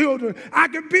protect my children. I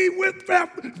could be with them.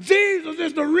 Jesus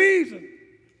is the reason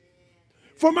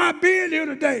for my being here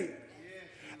today.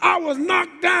 I was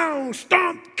knocked down,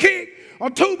 stomped, kicked, a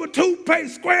tube of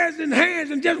toothpaste squares in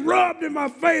hands and just rubbed in my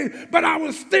face. But I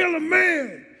was still a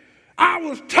man. I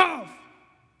was tough.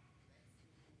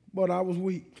 But I was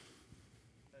weak.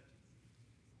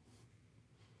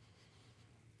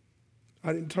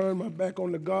 I didn't turn my back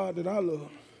on the God that I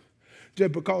love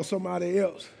just because somebody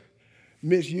else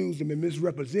misused him and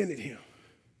misrepresented him.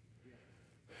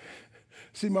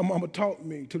 See, my mama taught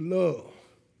me to love.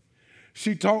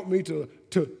 She taught me to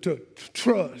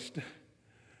trust.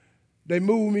 they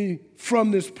moved me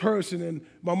from this person, and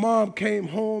my mom came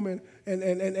home,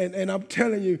 and I'm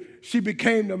telling you, she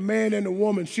became the man and the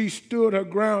woman. She stood her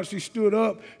ground. She stood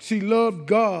up. She loved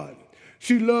God.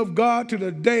 She loved God to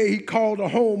the day he called her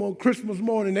home on Christmas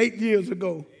morning 8 years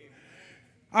ago.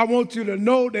 I want you to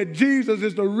know that Jesus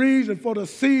is the reason for the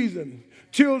season.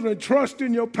 Children, trust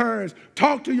in your parents.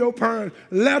 Talk to your parents.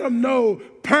 Let them know.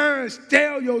 Parents,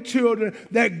 tell your children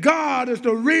that God is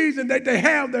the reason that they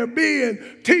have their being.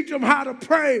 Teach them how to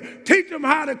pray. Teach them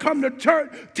how to come to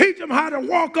church. Teach them how to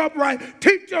walk upright.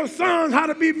 Teach your sons how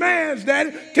to be man's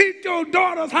daddy. Teach your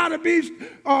daughters how to be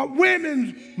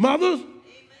women's mothers.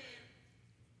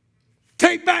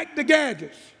 Take back the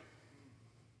gadgets.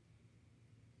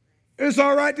 It's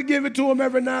all right to give it to them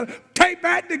every now and then. Take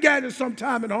back the gadgets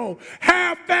sometime at home.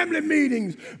 Have family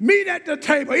meetings. Meet at the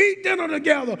table. Eat dinner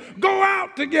together. Go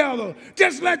out together.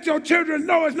 Just let your children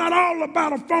know it's not all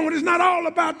about a phone. It's not all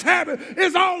about tablet.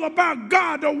 It's all about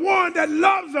God, the one that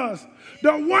loves us,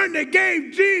 the one that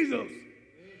gave Jesus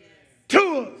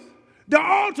to us, the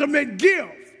ultimate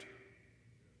gift.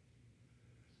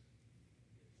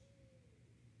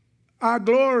 I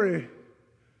glory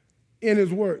in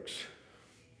his works.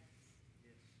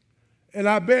 And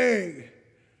I beg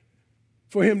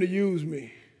for him to use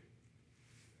me.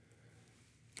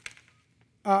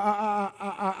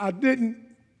 I didn't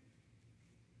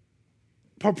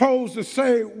propose to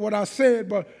say what I said,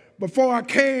 but before I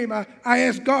came, I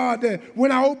asked God that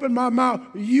when I open my mouth,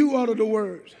 you utter the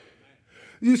words.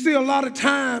 You see, a lot of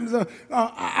times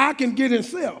I can get in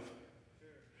self.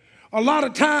 A lot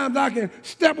of times I can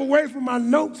step away from my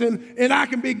notes and I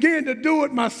can begin to do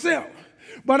it myself.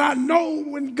 But I know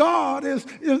when God is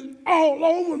all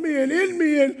over me and in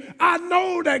me, and I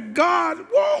know that God,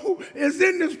 is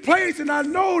in this place, and I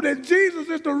know that Jesus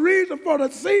is the reason for the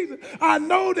season. I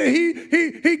know that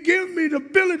he gives me the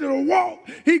ability to walk.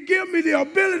 He gives me the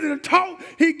ability to talk.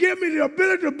 He gives me the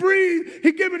ability to breathe.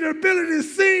 He gives me the ability to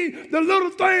see the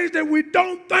little things that we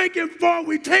don't thank him for,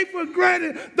 we take for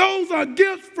granted. Those are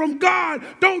gifts from God.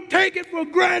 Don't take it for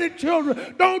granted,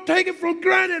 children. Don't take it for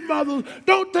granted, mothers.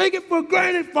 Don't take it for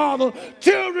granted, Father.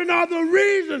 Children are the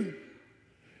reason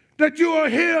that you are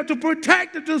here to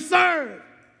protect and to serve.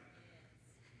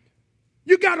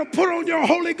 You got to put on your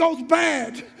Holy Ghost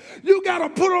badge. You got to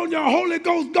put on your Holy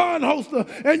Ghost gun holster,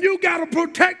 and you got to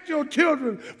protect your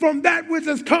children from that which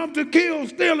has come to kill,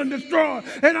 steal, and destroy.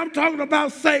 And I'm talking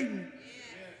about Satan.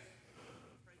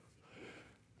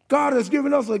 God has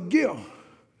given us a gift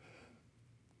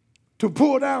to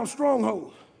pull down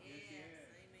strongholds.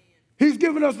 He's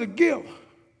given us a gift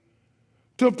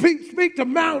to speak to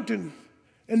mountains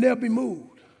and they'll be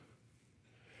moved.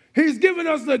 He's given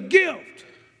us the gift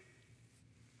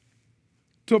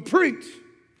to preach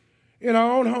in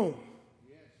our own home,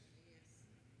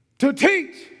 to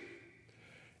teach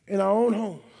in our own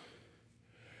home.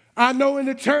 I know in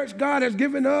the church God has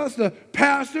given us the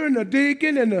pastor and the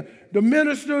deacon and the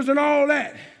ministers and all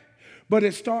that, but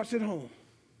it starts at home.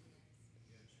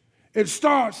 It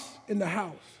starts in the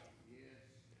house.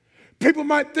 People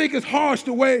might think it's harsh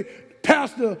the way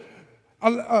pastor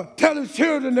tell his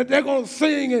children that they're going to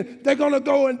sing and they're going to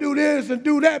go and do this and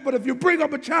do that. But if you bring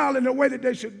up a child in the way that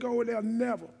they should go, they'll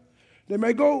never. They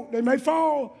may go, they may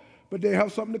fall, but they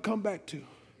have something to come back to.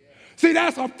 See,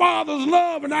 that's a father's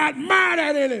love, and I admire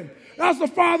that in him. That's a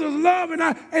father's love, and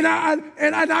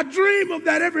I dream of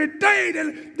that every day.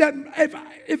 That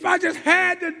if I just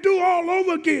had to do all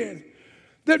over again,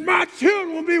 that my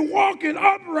children will be walking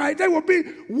upright. They will be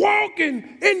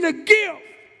walking in the gift.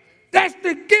 That's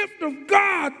the gift of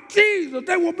God, Jesus.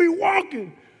 They will be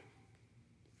walking.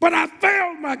 But I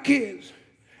failed my kids.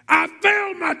 I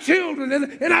failed my children.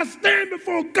 And I stand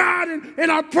before God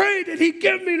and I pray that he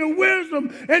give me the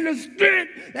wisdom and the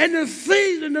strength and the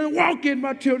season to walk in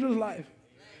my children's life.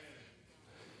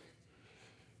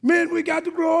 Men, we got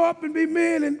to grow up and be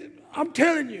men. And I'm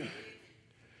telling you,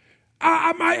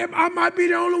 I might be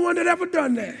the only one that ever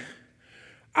done that.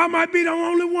 I might be the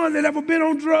only one that ever been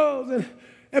on drugs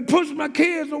and pushed my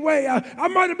kids away. I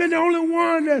might have been the only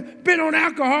one that been on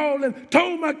alcohol and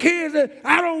told my kids that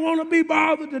I don't want to be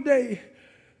bothered today.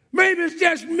 Maybe it's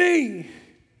just me.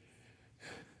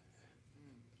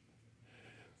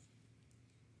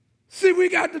 See, we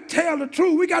got to tell the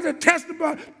truth. We got to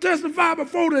testify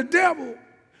before the devil.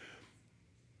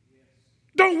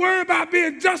 Don't worry about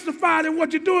being justified in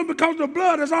what you're doing because the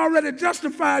blood has already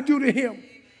justified you to him.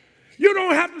 You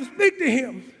don't have to speak to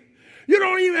him. You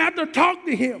don't even have to talk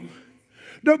to him.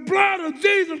 The blood of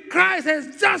Jesus Christ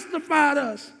has justified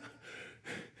us.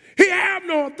 He have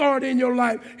no authority in your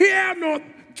life.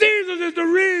 Jesus is the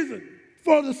reason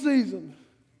for the season.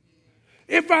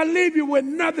 if I leave you with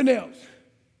nothing else,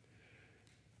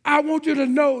 I want you to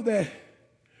know that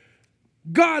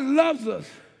God loves us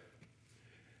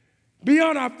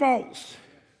beyond our faults.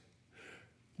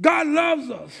 God loves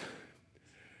us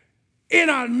in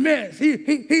our mess.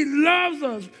 He loves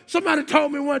us. Somebody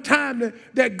told me one time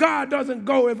that God doesn't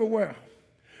go everywhere.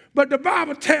 But the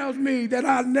Bible tells me that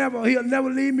he'll never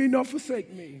leave me nor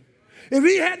forsake me. If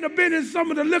he hadn't have been in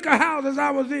some of the liquor houses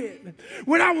I was in,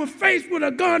 when I was faced with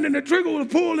a gun and the trigger was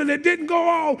pulled and it didn't go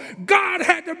off, God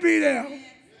had to be there.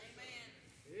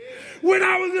 When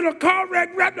I was in a car wreck,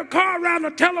 wrapped the car around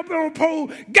a telephone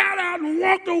pole, got out and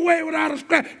walked away without a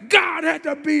scratch, God had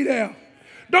to be there.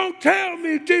 Don't tell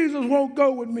me Jesus won't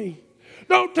go with me.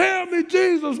 Don't tell me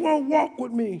Jesus won't walk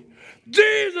with me.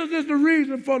 Jesus is the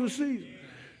reason for the season.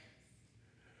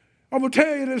 I'm going to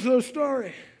tell you this little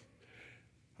story.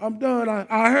 I'm done.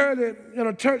 I heard it in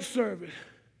a church service,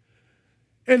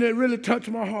 and it really touched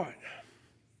my heart.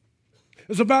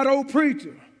 It's about an old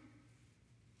preacher.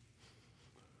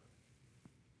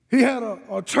 He had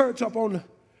a church up on the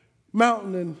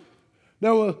mountain, and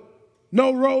there were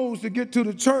no roads to get to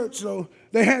the church, so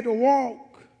they had to walk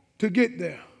to get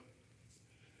there.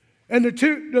 And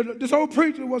this old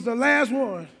preacher was the last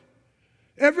one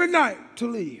every night to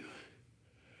leave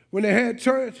when they had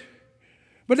church.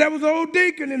 But there was an old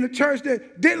deacon in the church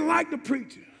that didn't like the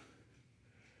preacher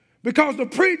because the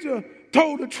preacher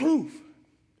told the truth.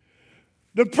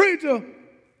 The preacher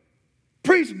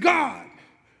preached God.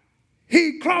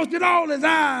 He crossed all his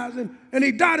I's and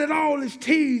he dotted all his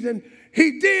T's, and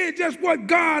he did just what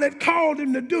God had called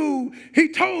him to do. He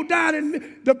told God,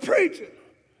 and the preacher,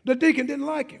 the deacon didn't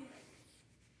like him.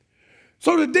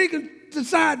 So the deacon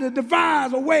decided to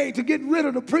devise a way to get rid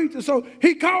of the preacher. So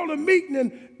he called a meeting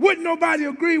and wouldn't nobody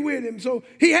agree with him. So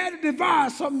he had to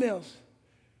devise something else.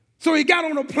 So he got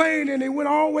on a plane and he went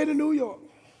all the way to New York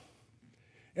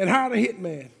and hired a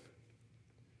hitman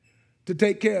to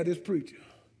take care of this preacher.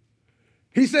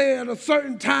 He said at a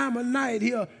certain time of night,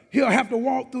 he'll have to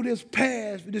walk through this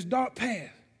path, this dark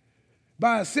path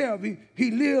by himself.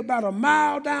 He lived about a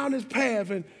mile down this path,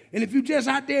 and if you're just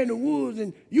out there in the woods,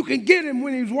 and you can get him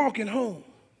when he's walking home.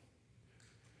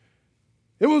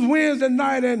 It was Wednesday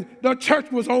night, and the church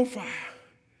was on fire.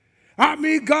 I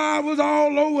mean, God was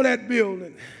all over that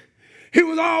building. He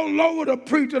was all over the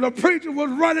preacher. The preacher was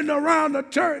running around the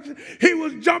church. He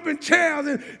was jumping chairs,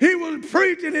 and he was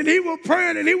preaching, and he was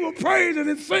praying, and he was praising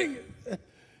and singing.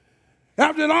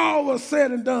 After it all was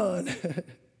said and done,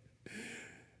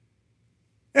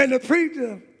 and the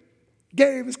preacher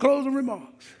gave his closing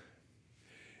remarks.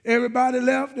 Everybody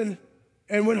left and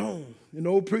went home. And the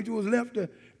old preacher was left to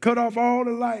cut off all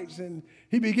the lights, and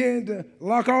he began to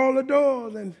lock all the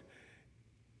doors. And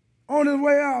on his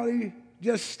way out, he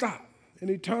just stopped, and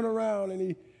he turned around, and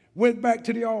he went back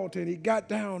to the altar, and he got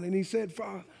down, and he said,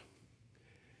 Father,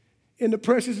 in the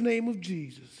precious name of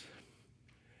Jesus,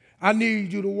 I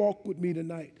need you to walk with me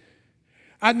tonight.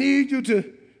 I need you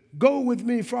to go with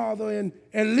me, Father,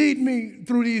 and lead me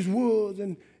through these woods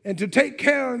and to take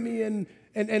care of me and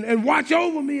watch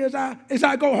over me as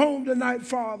I go home tonight,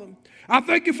 Father. I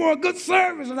thank you for a good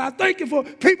service, and I thank you for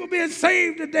people being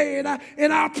saved today,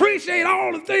 and I appreciate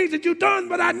all the things that you've done,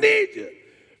 but I need you.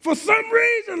 For some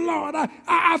reason, Lord,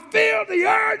 I feel the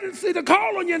urgency to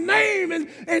call on your name and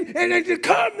to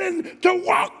come and to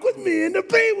walk with me and to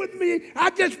be with me.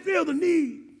 I just feel the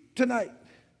need tonight.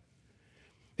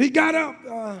 He got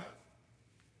up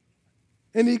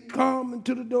and he come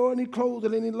into the door and he closed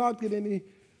it and he locked it and he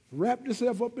wrapped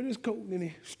himself up in his coat and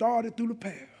he started through the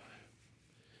path.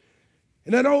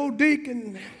 And that old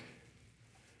deacon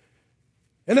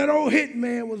and that old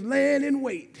hitman was laying in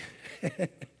wait.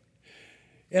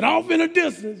 And off in the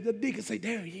distance, the deacon said,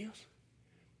 there he is.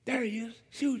 There he is.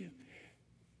 Shoot him.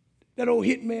 That old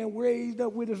hitman raised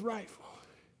up with his rifle,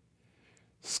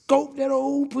 scoped that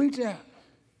old preacher out,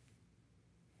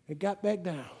 and got back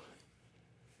down.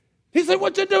 He said,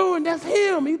 what you doing? That's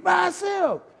him. He's by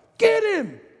himself. Get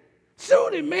him.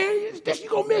 Shoot him, man. You're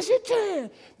going to miss your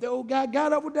chance. The old guy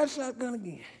got up with that shotgun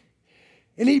again.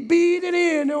 And he beat it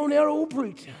in on that old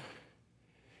preacher.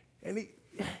 And he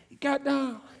got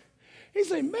down. He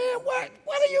said, man, what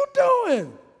are you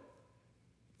doing?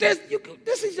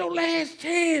 This is your last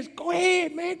chance. Go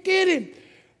ahead, man, get him.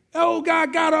 The old guy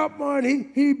got up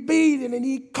and he beat him and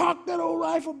he cocked that old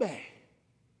rifle back.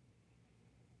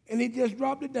 And he just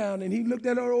dropped it down and he looked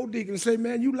at our old deacon and said,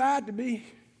 man, you lied to me.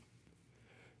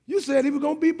 You said he was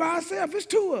going to be by himself. It's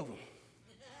two of them.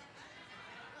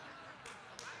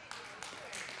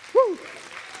 Woo.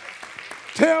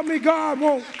 Tell me God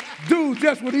won't do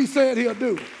just what he said he'll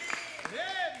do.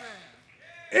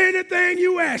 Anything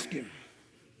you ask him,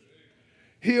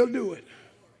 He'll do it.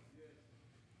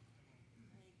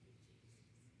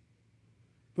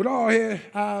 With all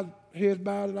heads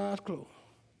bowed and eyes closed.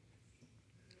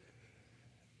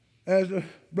 As the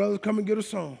brothers come and get a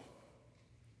song,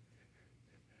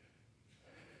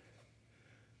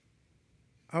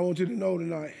 I want you to know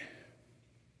tonight,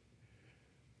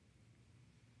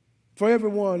 for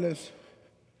everyone that's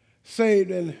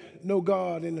saved and know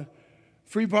God and the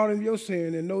free pardon of your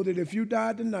sin, and know that if you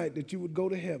died tonight that you would go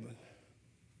to heaven,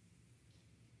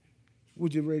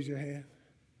 would you raise your hand?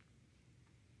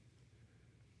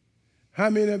 How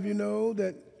many of you know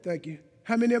that, thank you,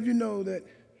 how many of you know that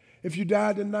if you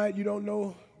died tonight, you don't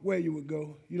know where you would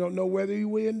go? You don't know whether you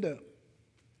will end up?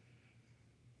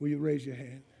 Will you raise your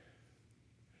hand?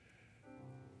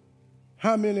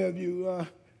 How many of you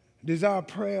desire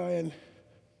prayer and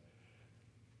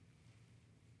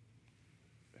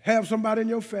have somebody in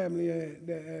your family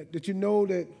that you know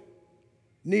that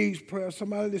needs prayer,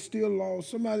 somebody that's still lost,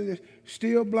 somebody that's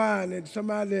still blind, and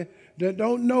somebody that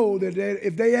don't know that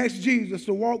if they ask Jesus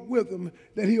to walk with them,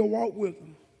 that he'll walk with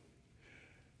them?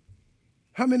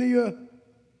 How many of you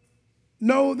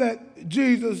know that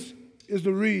Jesus is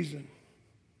the reason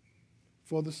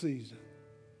for the season?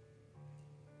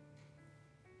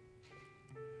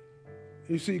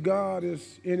 You see, God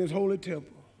is in his holy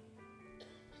temple.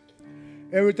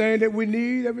 Everything that we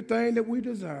need, everything that we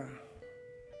desire,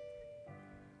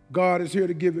 God is here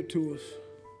to give it to us.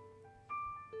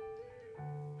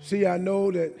 See, I know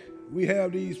that we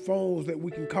have these phones that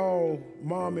we can call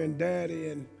mom and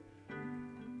daddy and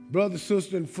brother,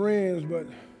 sister, and friends, but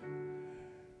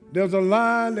there's a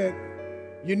line that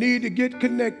you need to get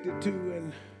connected to,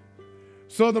 and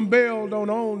Southern Bell don't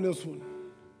own this one.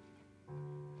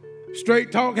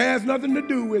 Straight Talk has nothing to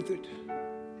do with it.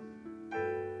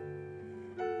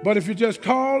 But if you just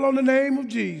call on the name of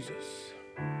Jesus,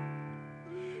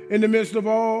 in the midst of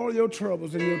all your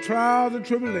troubles and your trials and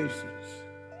tribulations,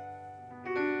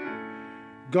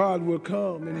 God will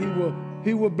come and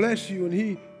he will bless you, and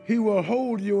he will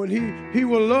hold you, and he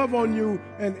will love on you,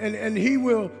 and he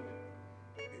will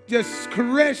just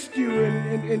caress you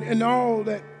in all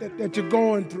that you're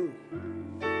going through.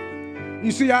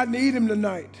 You see, I need him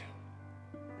tonight.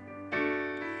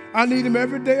 I need him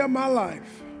every day of my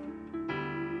life.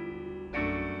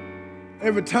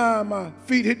 Every time my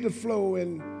feet hit the floor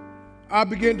and I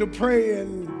begin to pray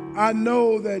and I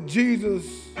know that Jesus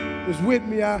is with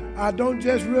me, I don't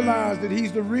just realize that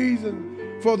he's the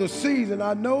reason for the season.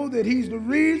 I know that he's the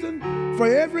reason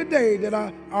for every day that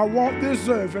I walk this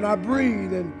earth and I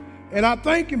breathe, and I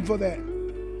thank him for that.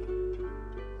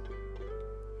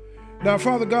 Now,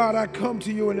 Father God, I come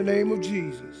to you in the name of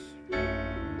Jesus.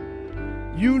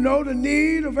 You know the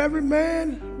need of every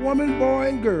man, woman, boy,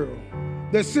 and girl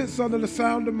that sits under the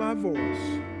sound of my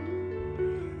voice.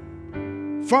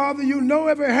 Father, you know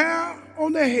every hair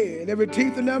on their head, every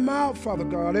teeth in their mouth, Father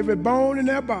God, every bone in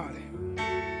their body.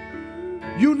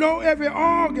 You know every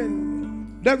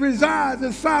organ that resides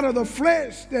inside of the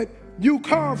flesh that you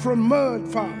carved from mud,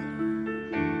 Father.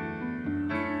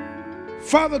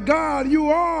 Father God, you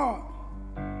are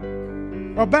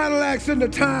a battle axe in the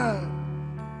time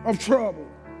of trouble.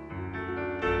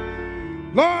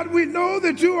 Lord, we know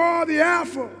that you are the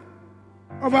Alpha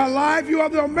of our life. You are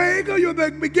the Omega. You're the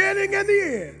beginning and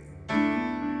the end.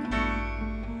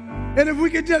 And if we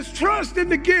could just trust in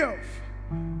the gift,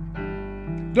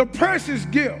 the precious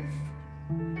gift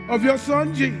of your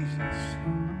Son Jesus.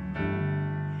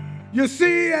 You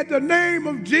see, at the name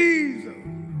of Jesus,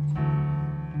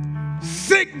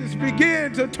 sickness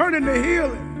began to turn into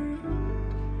healing.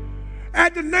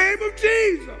 At the name of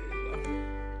Jesus,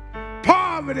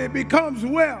 poverty becomes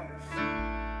wealth.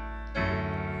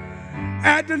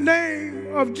 At the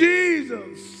name of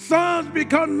Jesus, sons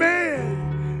become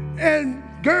men and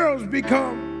daughters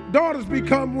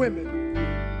become women.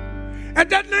 At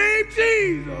that name,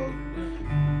 Jesus,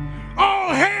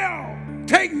 all hell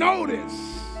take notice.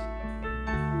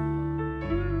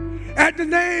 At the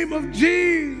name of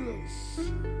Jesus,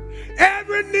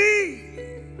 every knee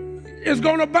is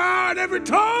going to bow and every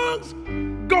tongue's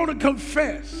going to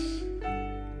confess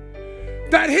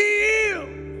that he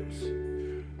is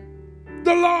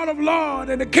the Lord of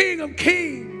Lords and the King of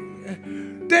Kings,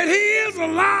 that he is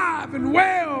alive and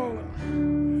well,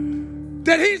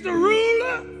 that he's the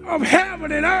ruler of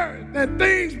heaven and earth and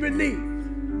things beneath.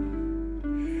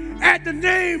 At the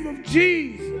name of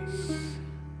Jesus,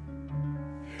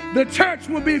 the church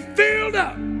will be filled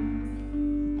up.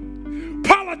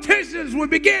 Politicians will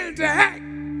begin to act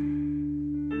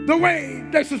the way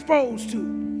they're supposed to.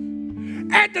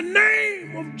 At the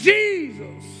name of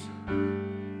Jesus,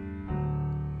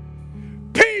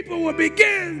 peace people will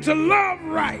begin to love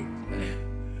right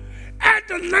at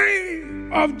the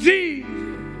name of Jesus.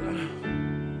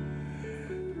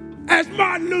 As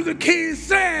Martin Luther King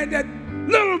said, that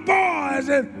little boys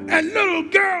and little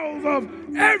girls of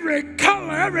every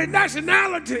color, every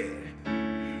nationality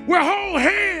will hold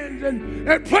hands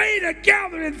and play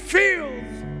together in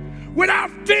fields without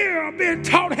fear of being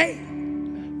taught hate.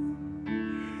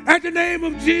 At the name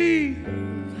of Jesus,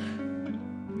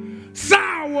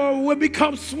 sour will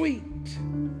become sweet.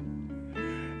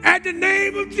 At the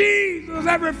name of Jesus,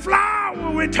 every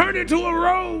flower will turn into a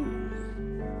rose.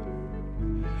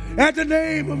 At the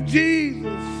name of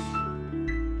Jesus,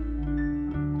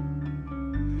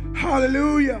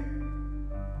 hallelujah.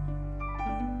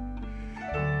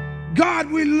 God,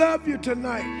 we love you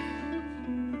tonight.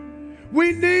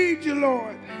 We need you,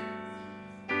 Lord.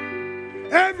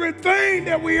 Everything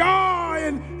that we are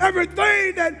and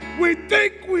everything that we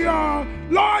think we are,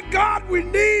 Lord God, we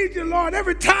need you, Lord.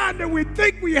 Every time that we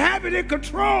think we have it in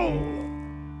control,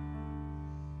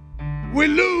 we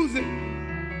lose it,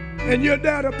 and you're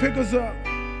there to pick us up.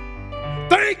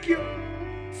 Thank you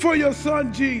for your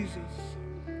son, Jesus.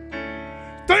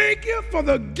 Thank you for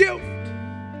the gift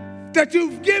that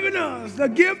you've given us, the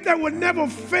gift that will never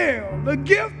fail, the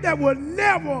gift that will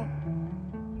never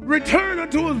return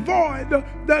unto his void,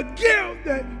 the gift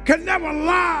that can never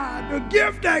lie, the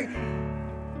gift that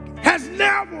has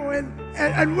never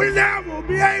and will never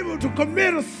be able to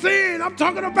commit a sin. I'm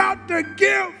talking about the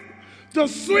gift, the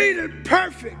sweet and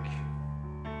perfect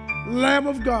Lamb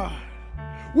of God.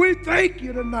 We thank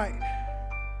you tonight.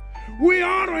 We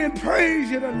honor and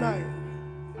praise you tonight.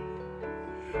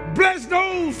 Bless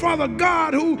those, Father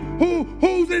God,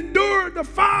 who's endured the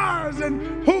fires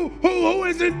and who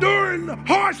is enduring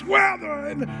harsh weather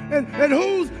and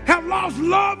who's have lost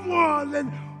loved ones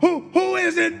and who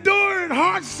is enduring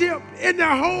hardship in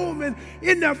their home and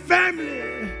in their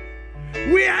family.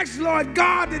 We ask, Lord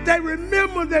God, that they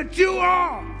remember that you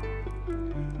are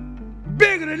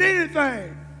bigger than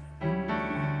anything.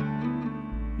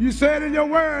 You said in your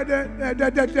word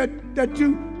that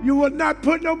you will not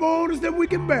put no more on us than we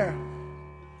can bear.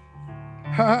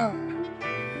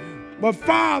 But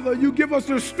Father, you give us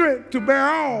the strength to bear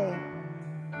all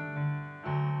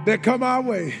that come our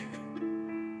way.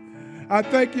 I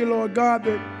thank you, Lord God,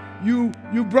 that you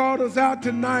brought us out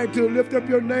tonight to lift up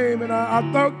your name, and I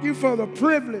thank you for the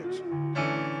privilege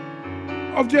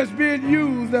of just being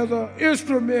used as an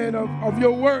instrument of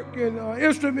your work and an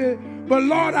instrument. But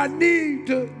Lord, I need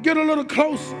to get a little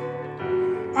closer.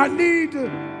 I need to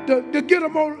get a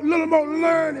little more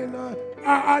learning.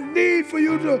 I need for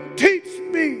you to teach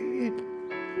me.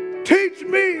 Teach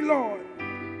me, Lord.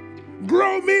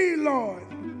 Grow me, Lord,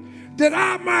 that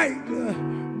I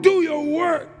might do your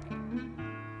work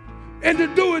and to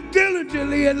do it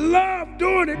diligently and love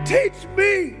doing it. Teach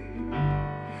me.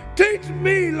 Teach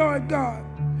me, Lord God.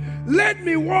 Let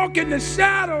me walk in the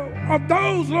shadow of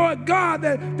those, Lord God,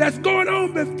 that's going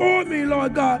on before me,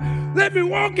 Lord God. Let me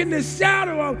walk in the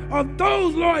shadow of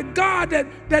those, Lord God,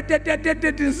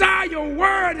 that desire your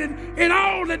word in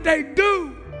all that they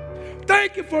do.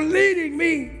 Thank you for leading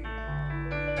me.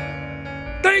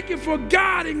 Thank you for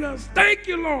guiding us. Thank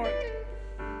you, Lord.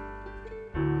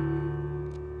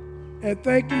 And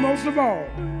thank you most of all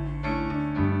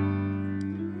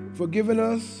for giving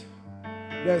us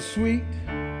that sweet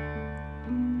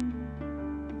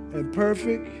and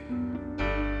perfect,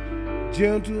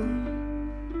 gentle,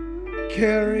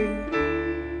 caring,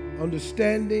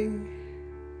 understanding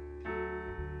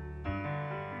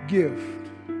gift,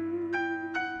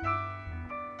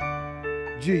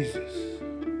 Jesus.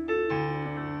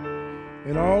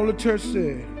 And all the church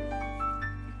said,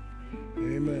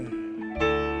 amen.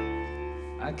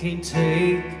 I can't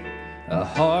take a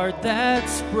heart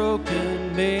that's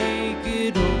broken, make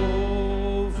it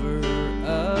over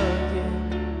again.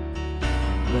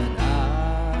 But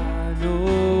I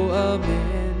know a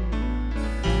man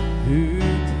who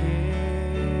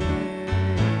can.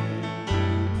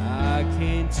 I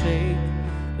can't take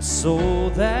a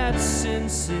soul that's sin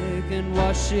sick and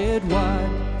wash it white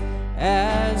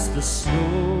as the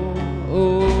snow.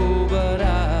 Oh, but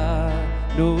I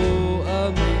know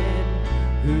a man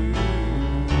who can.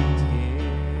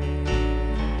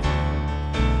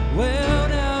 Well,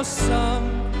 now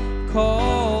some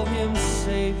call him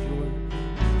Savior,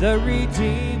 the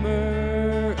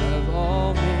Redeemer of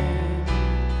all men,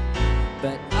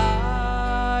 but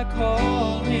I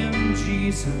call him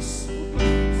Jesus,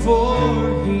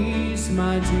 for he's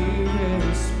my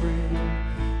dearest friend.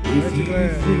 If you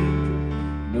think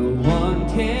no one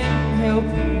can help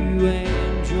you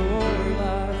and your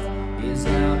life is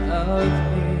out of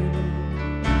hand,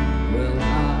 well,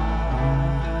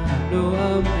 know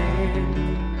a man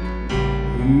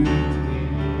who can.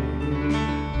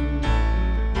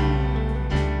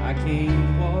 I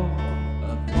can't walk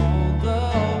upon the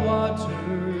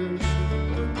waters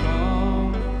or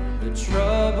calm the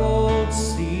troubled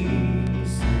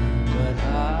seas, but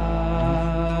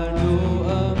I know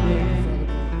a man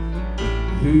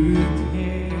who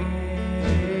can.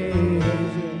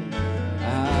 I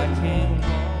can't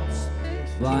cause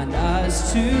blind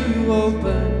eyes to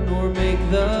open or make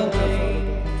the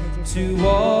lame to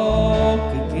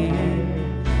walk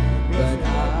again, but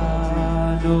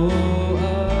I know a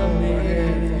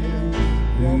man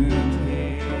who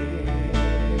can.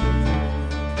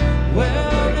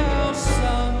 Well, now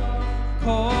some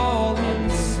call him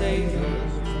Savior,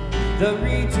 the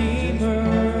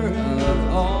Redeemer of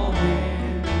all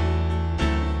men,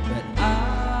 but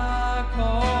I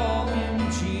call him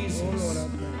Jesus,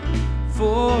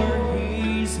 for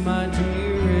he's my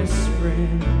dearest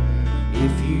friend.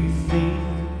 If you think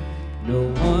no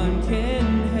one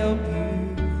can help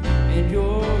you and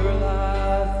your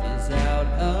life is out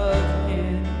of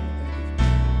hand,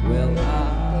 well, I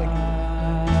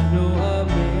know a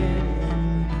man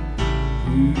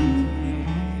who can.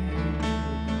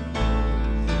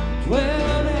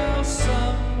 Well, now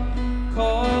some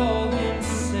call him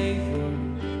Savior,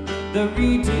 the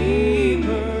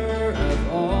Redeemer of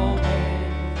all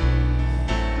men,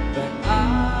 but I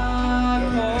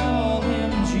call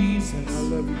him Jesus,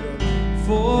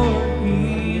 for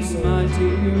he's my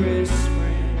dearest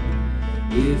friend.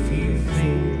 If you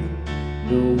think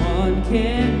no one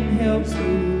can help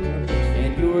you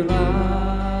and your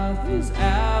life is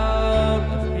out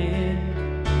of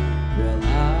hand, well,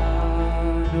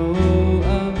 I know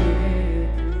a man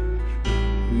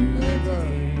who can.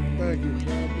 Thank you.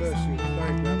 God bless you.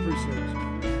 Thank you. I appreciate you.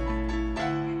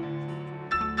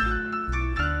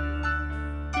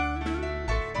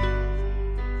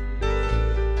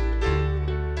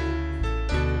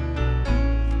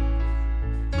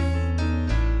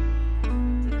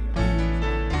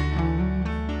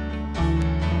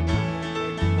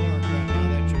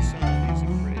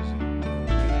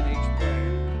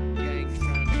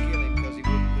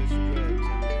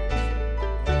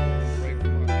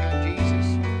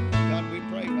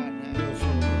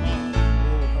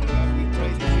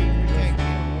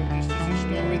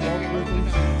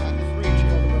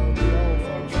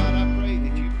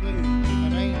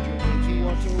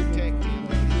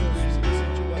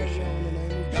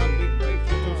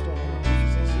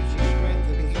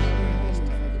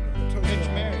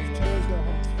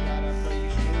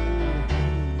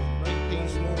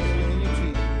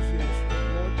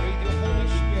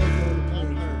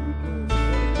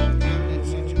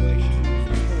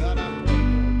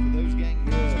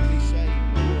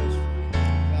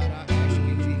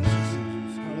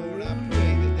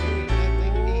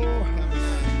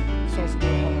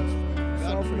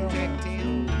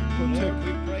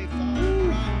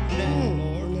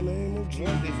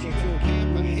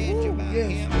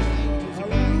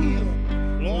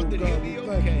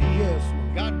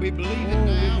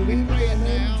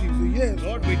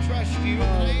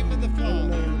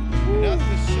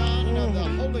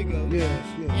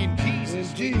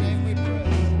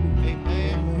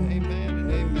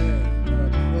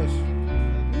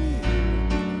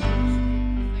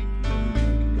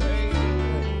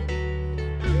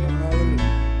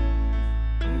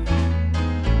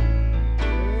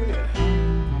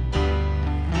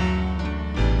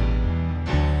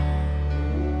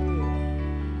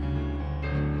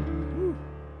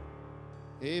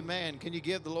 Amen. Can you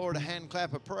give the Lord a hand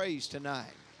clap of praise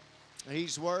tonight?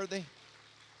 He's worthy.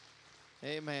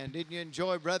 Amen. Didn't you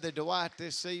enjoy Brother Dwight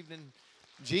this evening?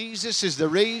 Jesus is the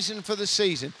reason for the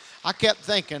season. I kept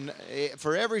thinking,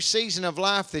 for every season of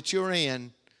life that you're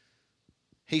in,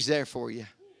 He's there for you.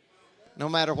 No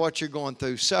matter what you're going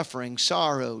through, suffering,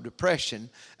 sorrow, depression,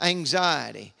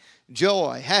 anxiety,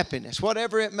 joy, happiness,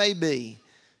 whatever it may be,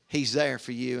 He's there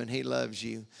for you and He loves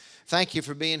you. Thank you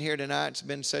for being here tonight. It's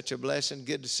been such a blessing.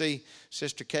 Good to see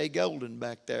Sister Kay Golden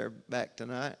back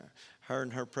tonight. Her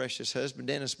and her precious husband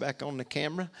Dennis back on the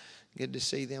camera. Good to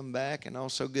see them back, and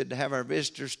also good to have our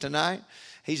visitors tonight.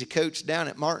 He's a coach down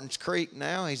at Martins Creek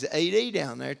now. He's the AD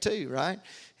down there too, right?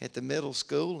 At the middle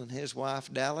school, and his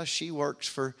wife Dallas, she works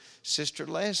for Sister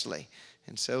Leslie.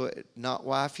 And so, not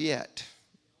wife yet,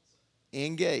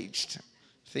 engaged,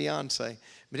 fiance.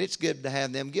 But it's good to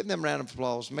have them. Give them a round of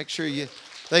applause. Make sure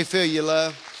they feel your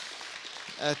love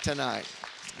tonight.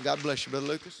 God bless you, Brother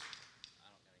Lucas.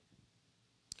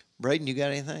 Braden, you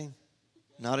got anything?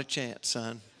 Not a chance,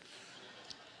 son.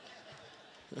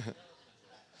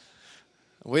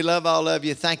 We love all of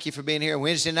you. Thank you for being here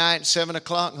Wednesday night at 7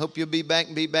 o'clock. Hope you'll be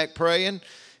back praying.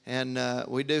 And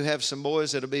we do have some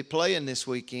boys that'll be playing this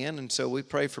weekend. And so we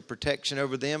pray for protection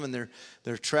over them and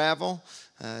their travel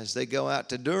as they go out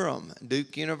to Durham,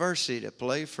 Duke University, to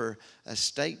play for a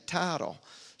state title.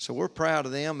 So we're proud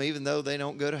of them, even though they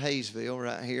don't go to Hayesville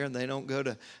right here, and they don't go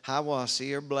to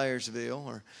Hiawassee or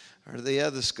Blairsville or the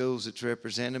other schools that's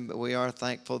represented. But we are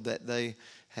thankful that they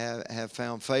have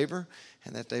found favor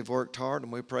and that they've worked hard.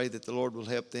 And we pray that the Lord will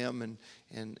help them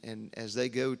and as they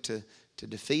go to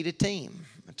defeat a team.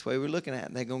 That's the way we're looking at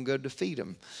it. They're going to go defeat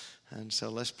them. And so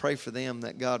let's pray for them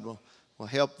that God will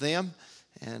help them.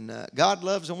 And God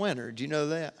loves a winner. Do you know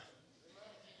that?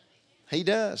 He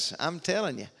does. I'm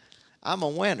telling you. I'm a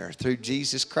winner through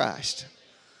Jesus Christ.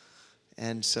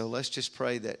 And so let's just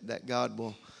pray that God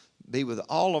will be with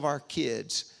all of our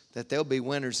kids, that they'll be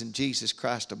winners in Jesus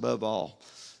Christ above all.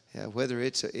 Whether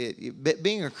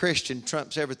being a Christian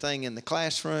trumps everything in the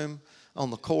classroom, on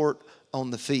the court,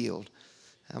 on the field.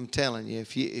 I'm telling you,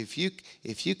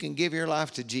 if you can give your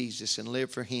life to Jesus and live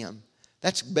for Him,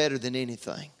 that's better than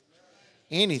anything.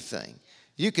 Anything.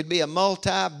 You could be a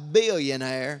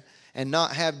multi-billionaire and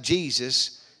not have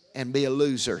Jesus and be a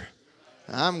loser.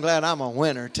 I'm glad I'm a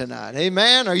winner tonight.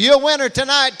 Amen. Are you a winner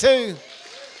tonight too?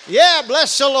 Yeah,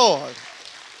 bless the Lord.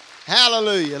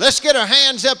 Hallelujah. Let's get our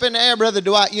hands up in the air, Brother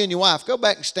Dwight, you and your wife. Go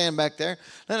back and stand back there.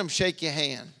 Let them shake your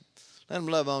hand. Let them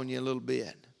love on you a little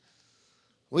bit.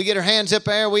 We get our hands up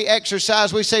in the air. We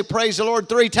exercise. We say praise the Lord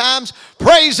 3 times.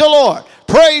 Praise the Lord.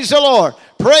 Praise the Lord.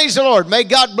 Praise the Lord. May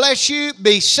God bless you.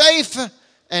 Be safe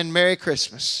and Merry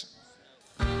Christmas.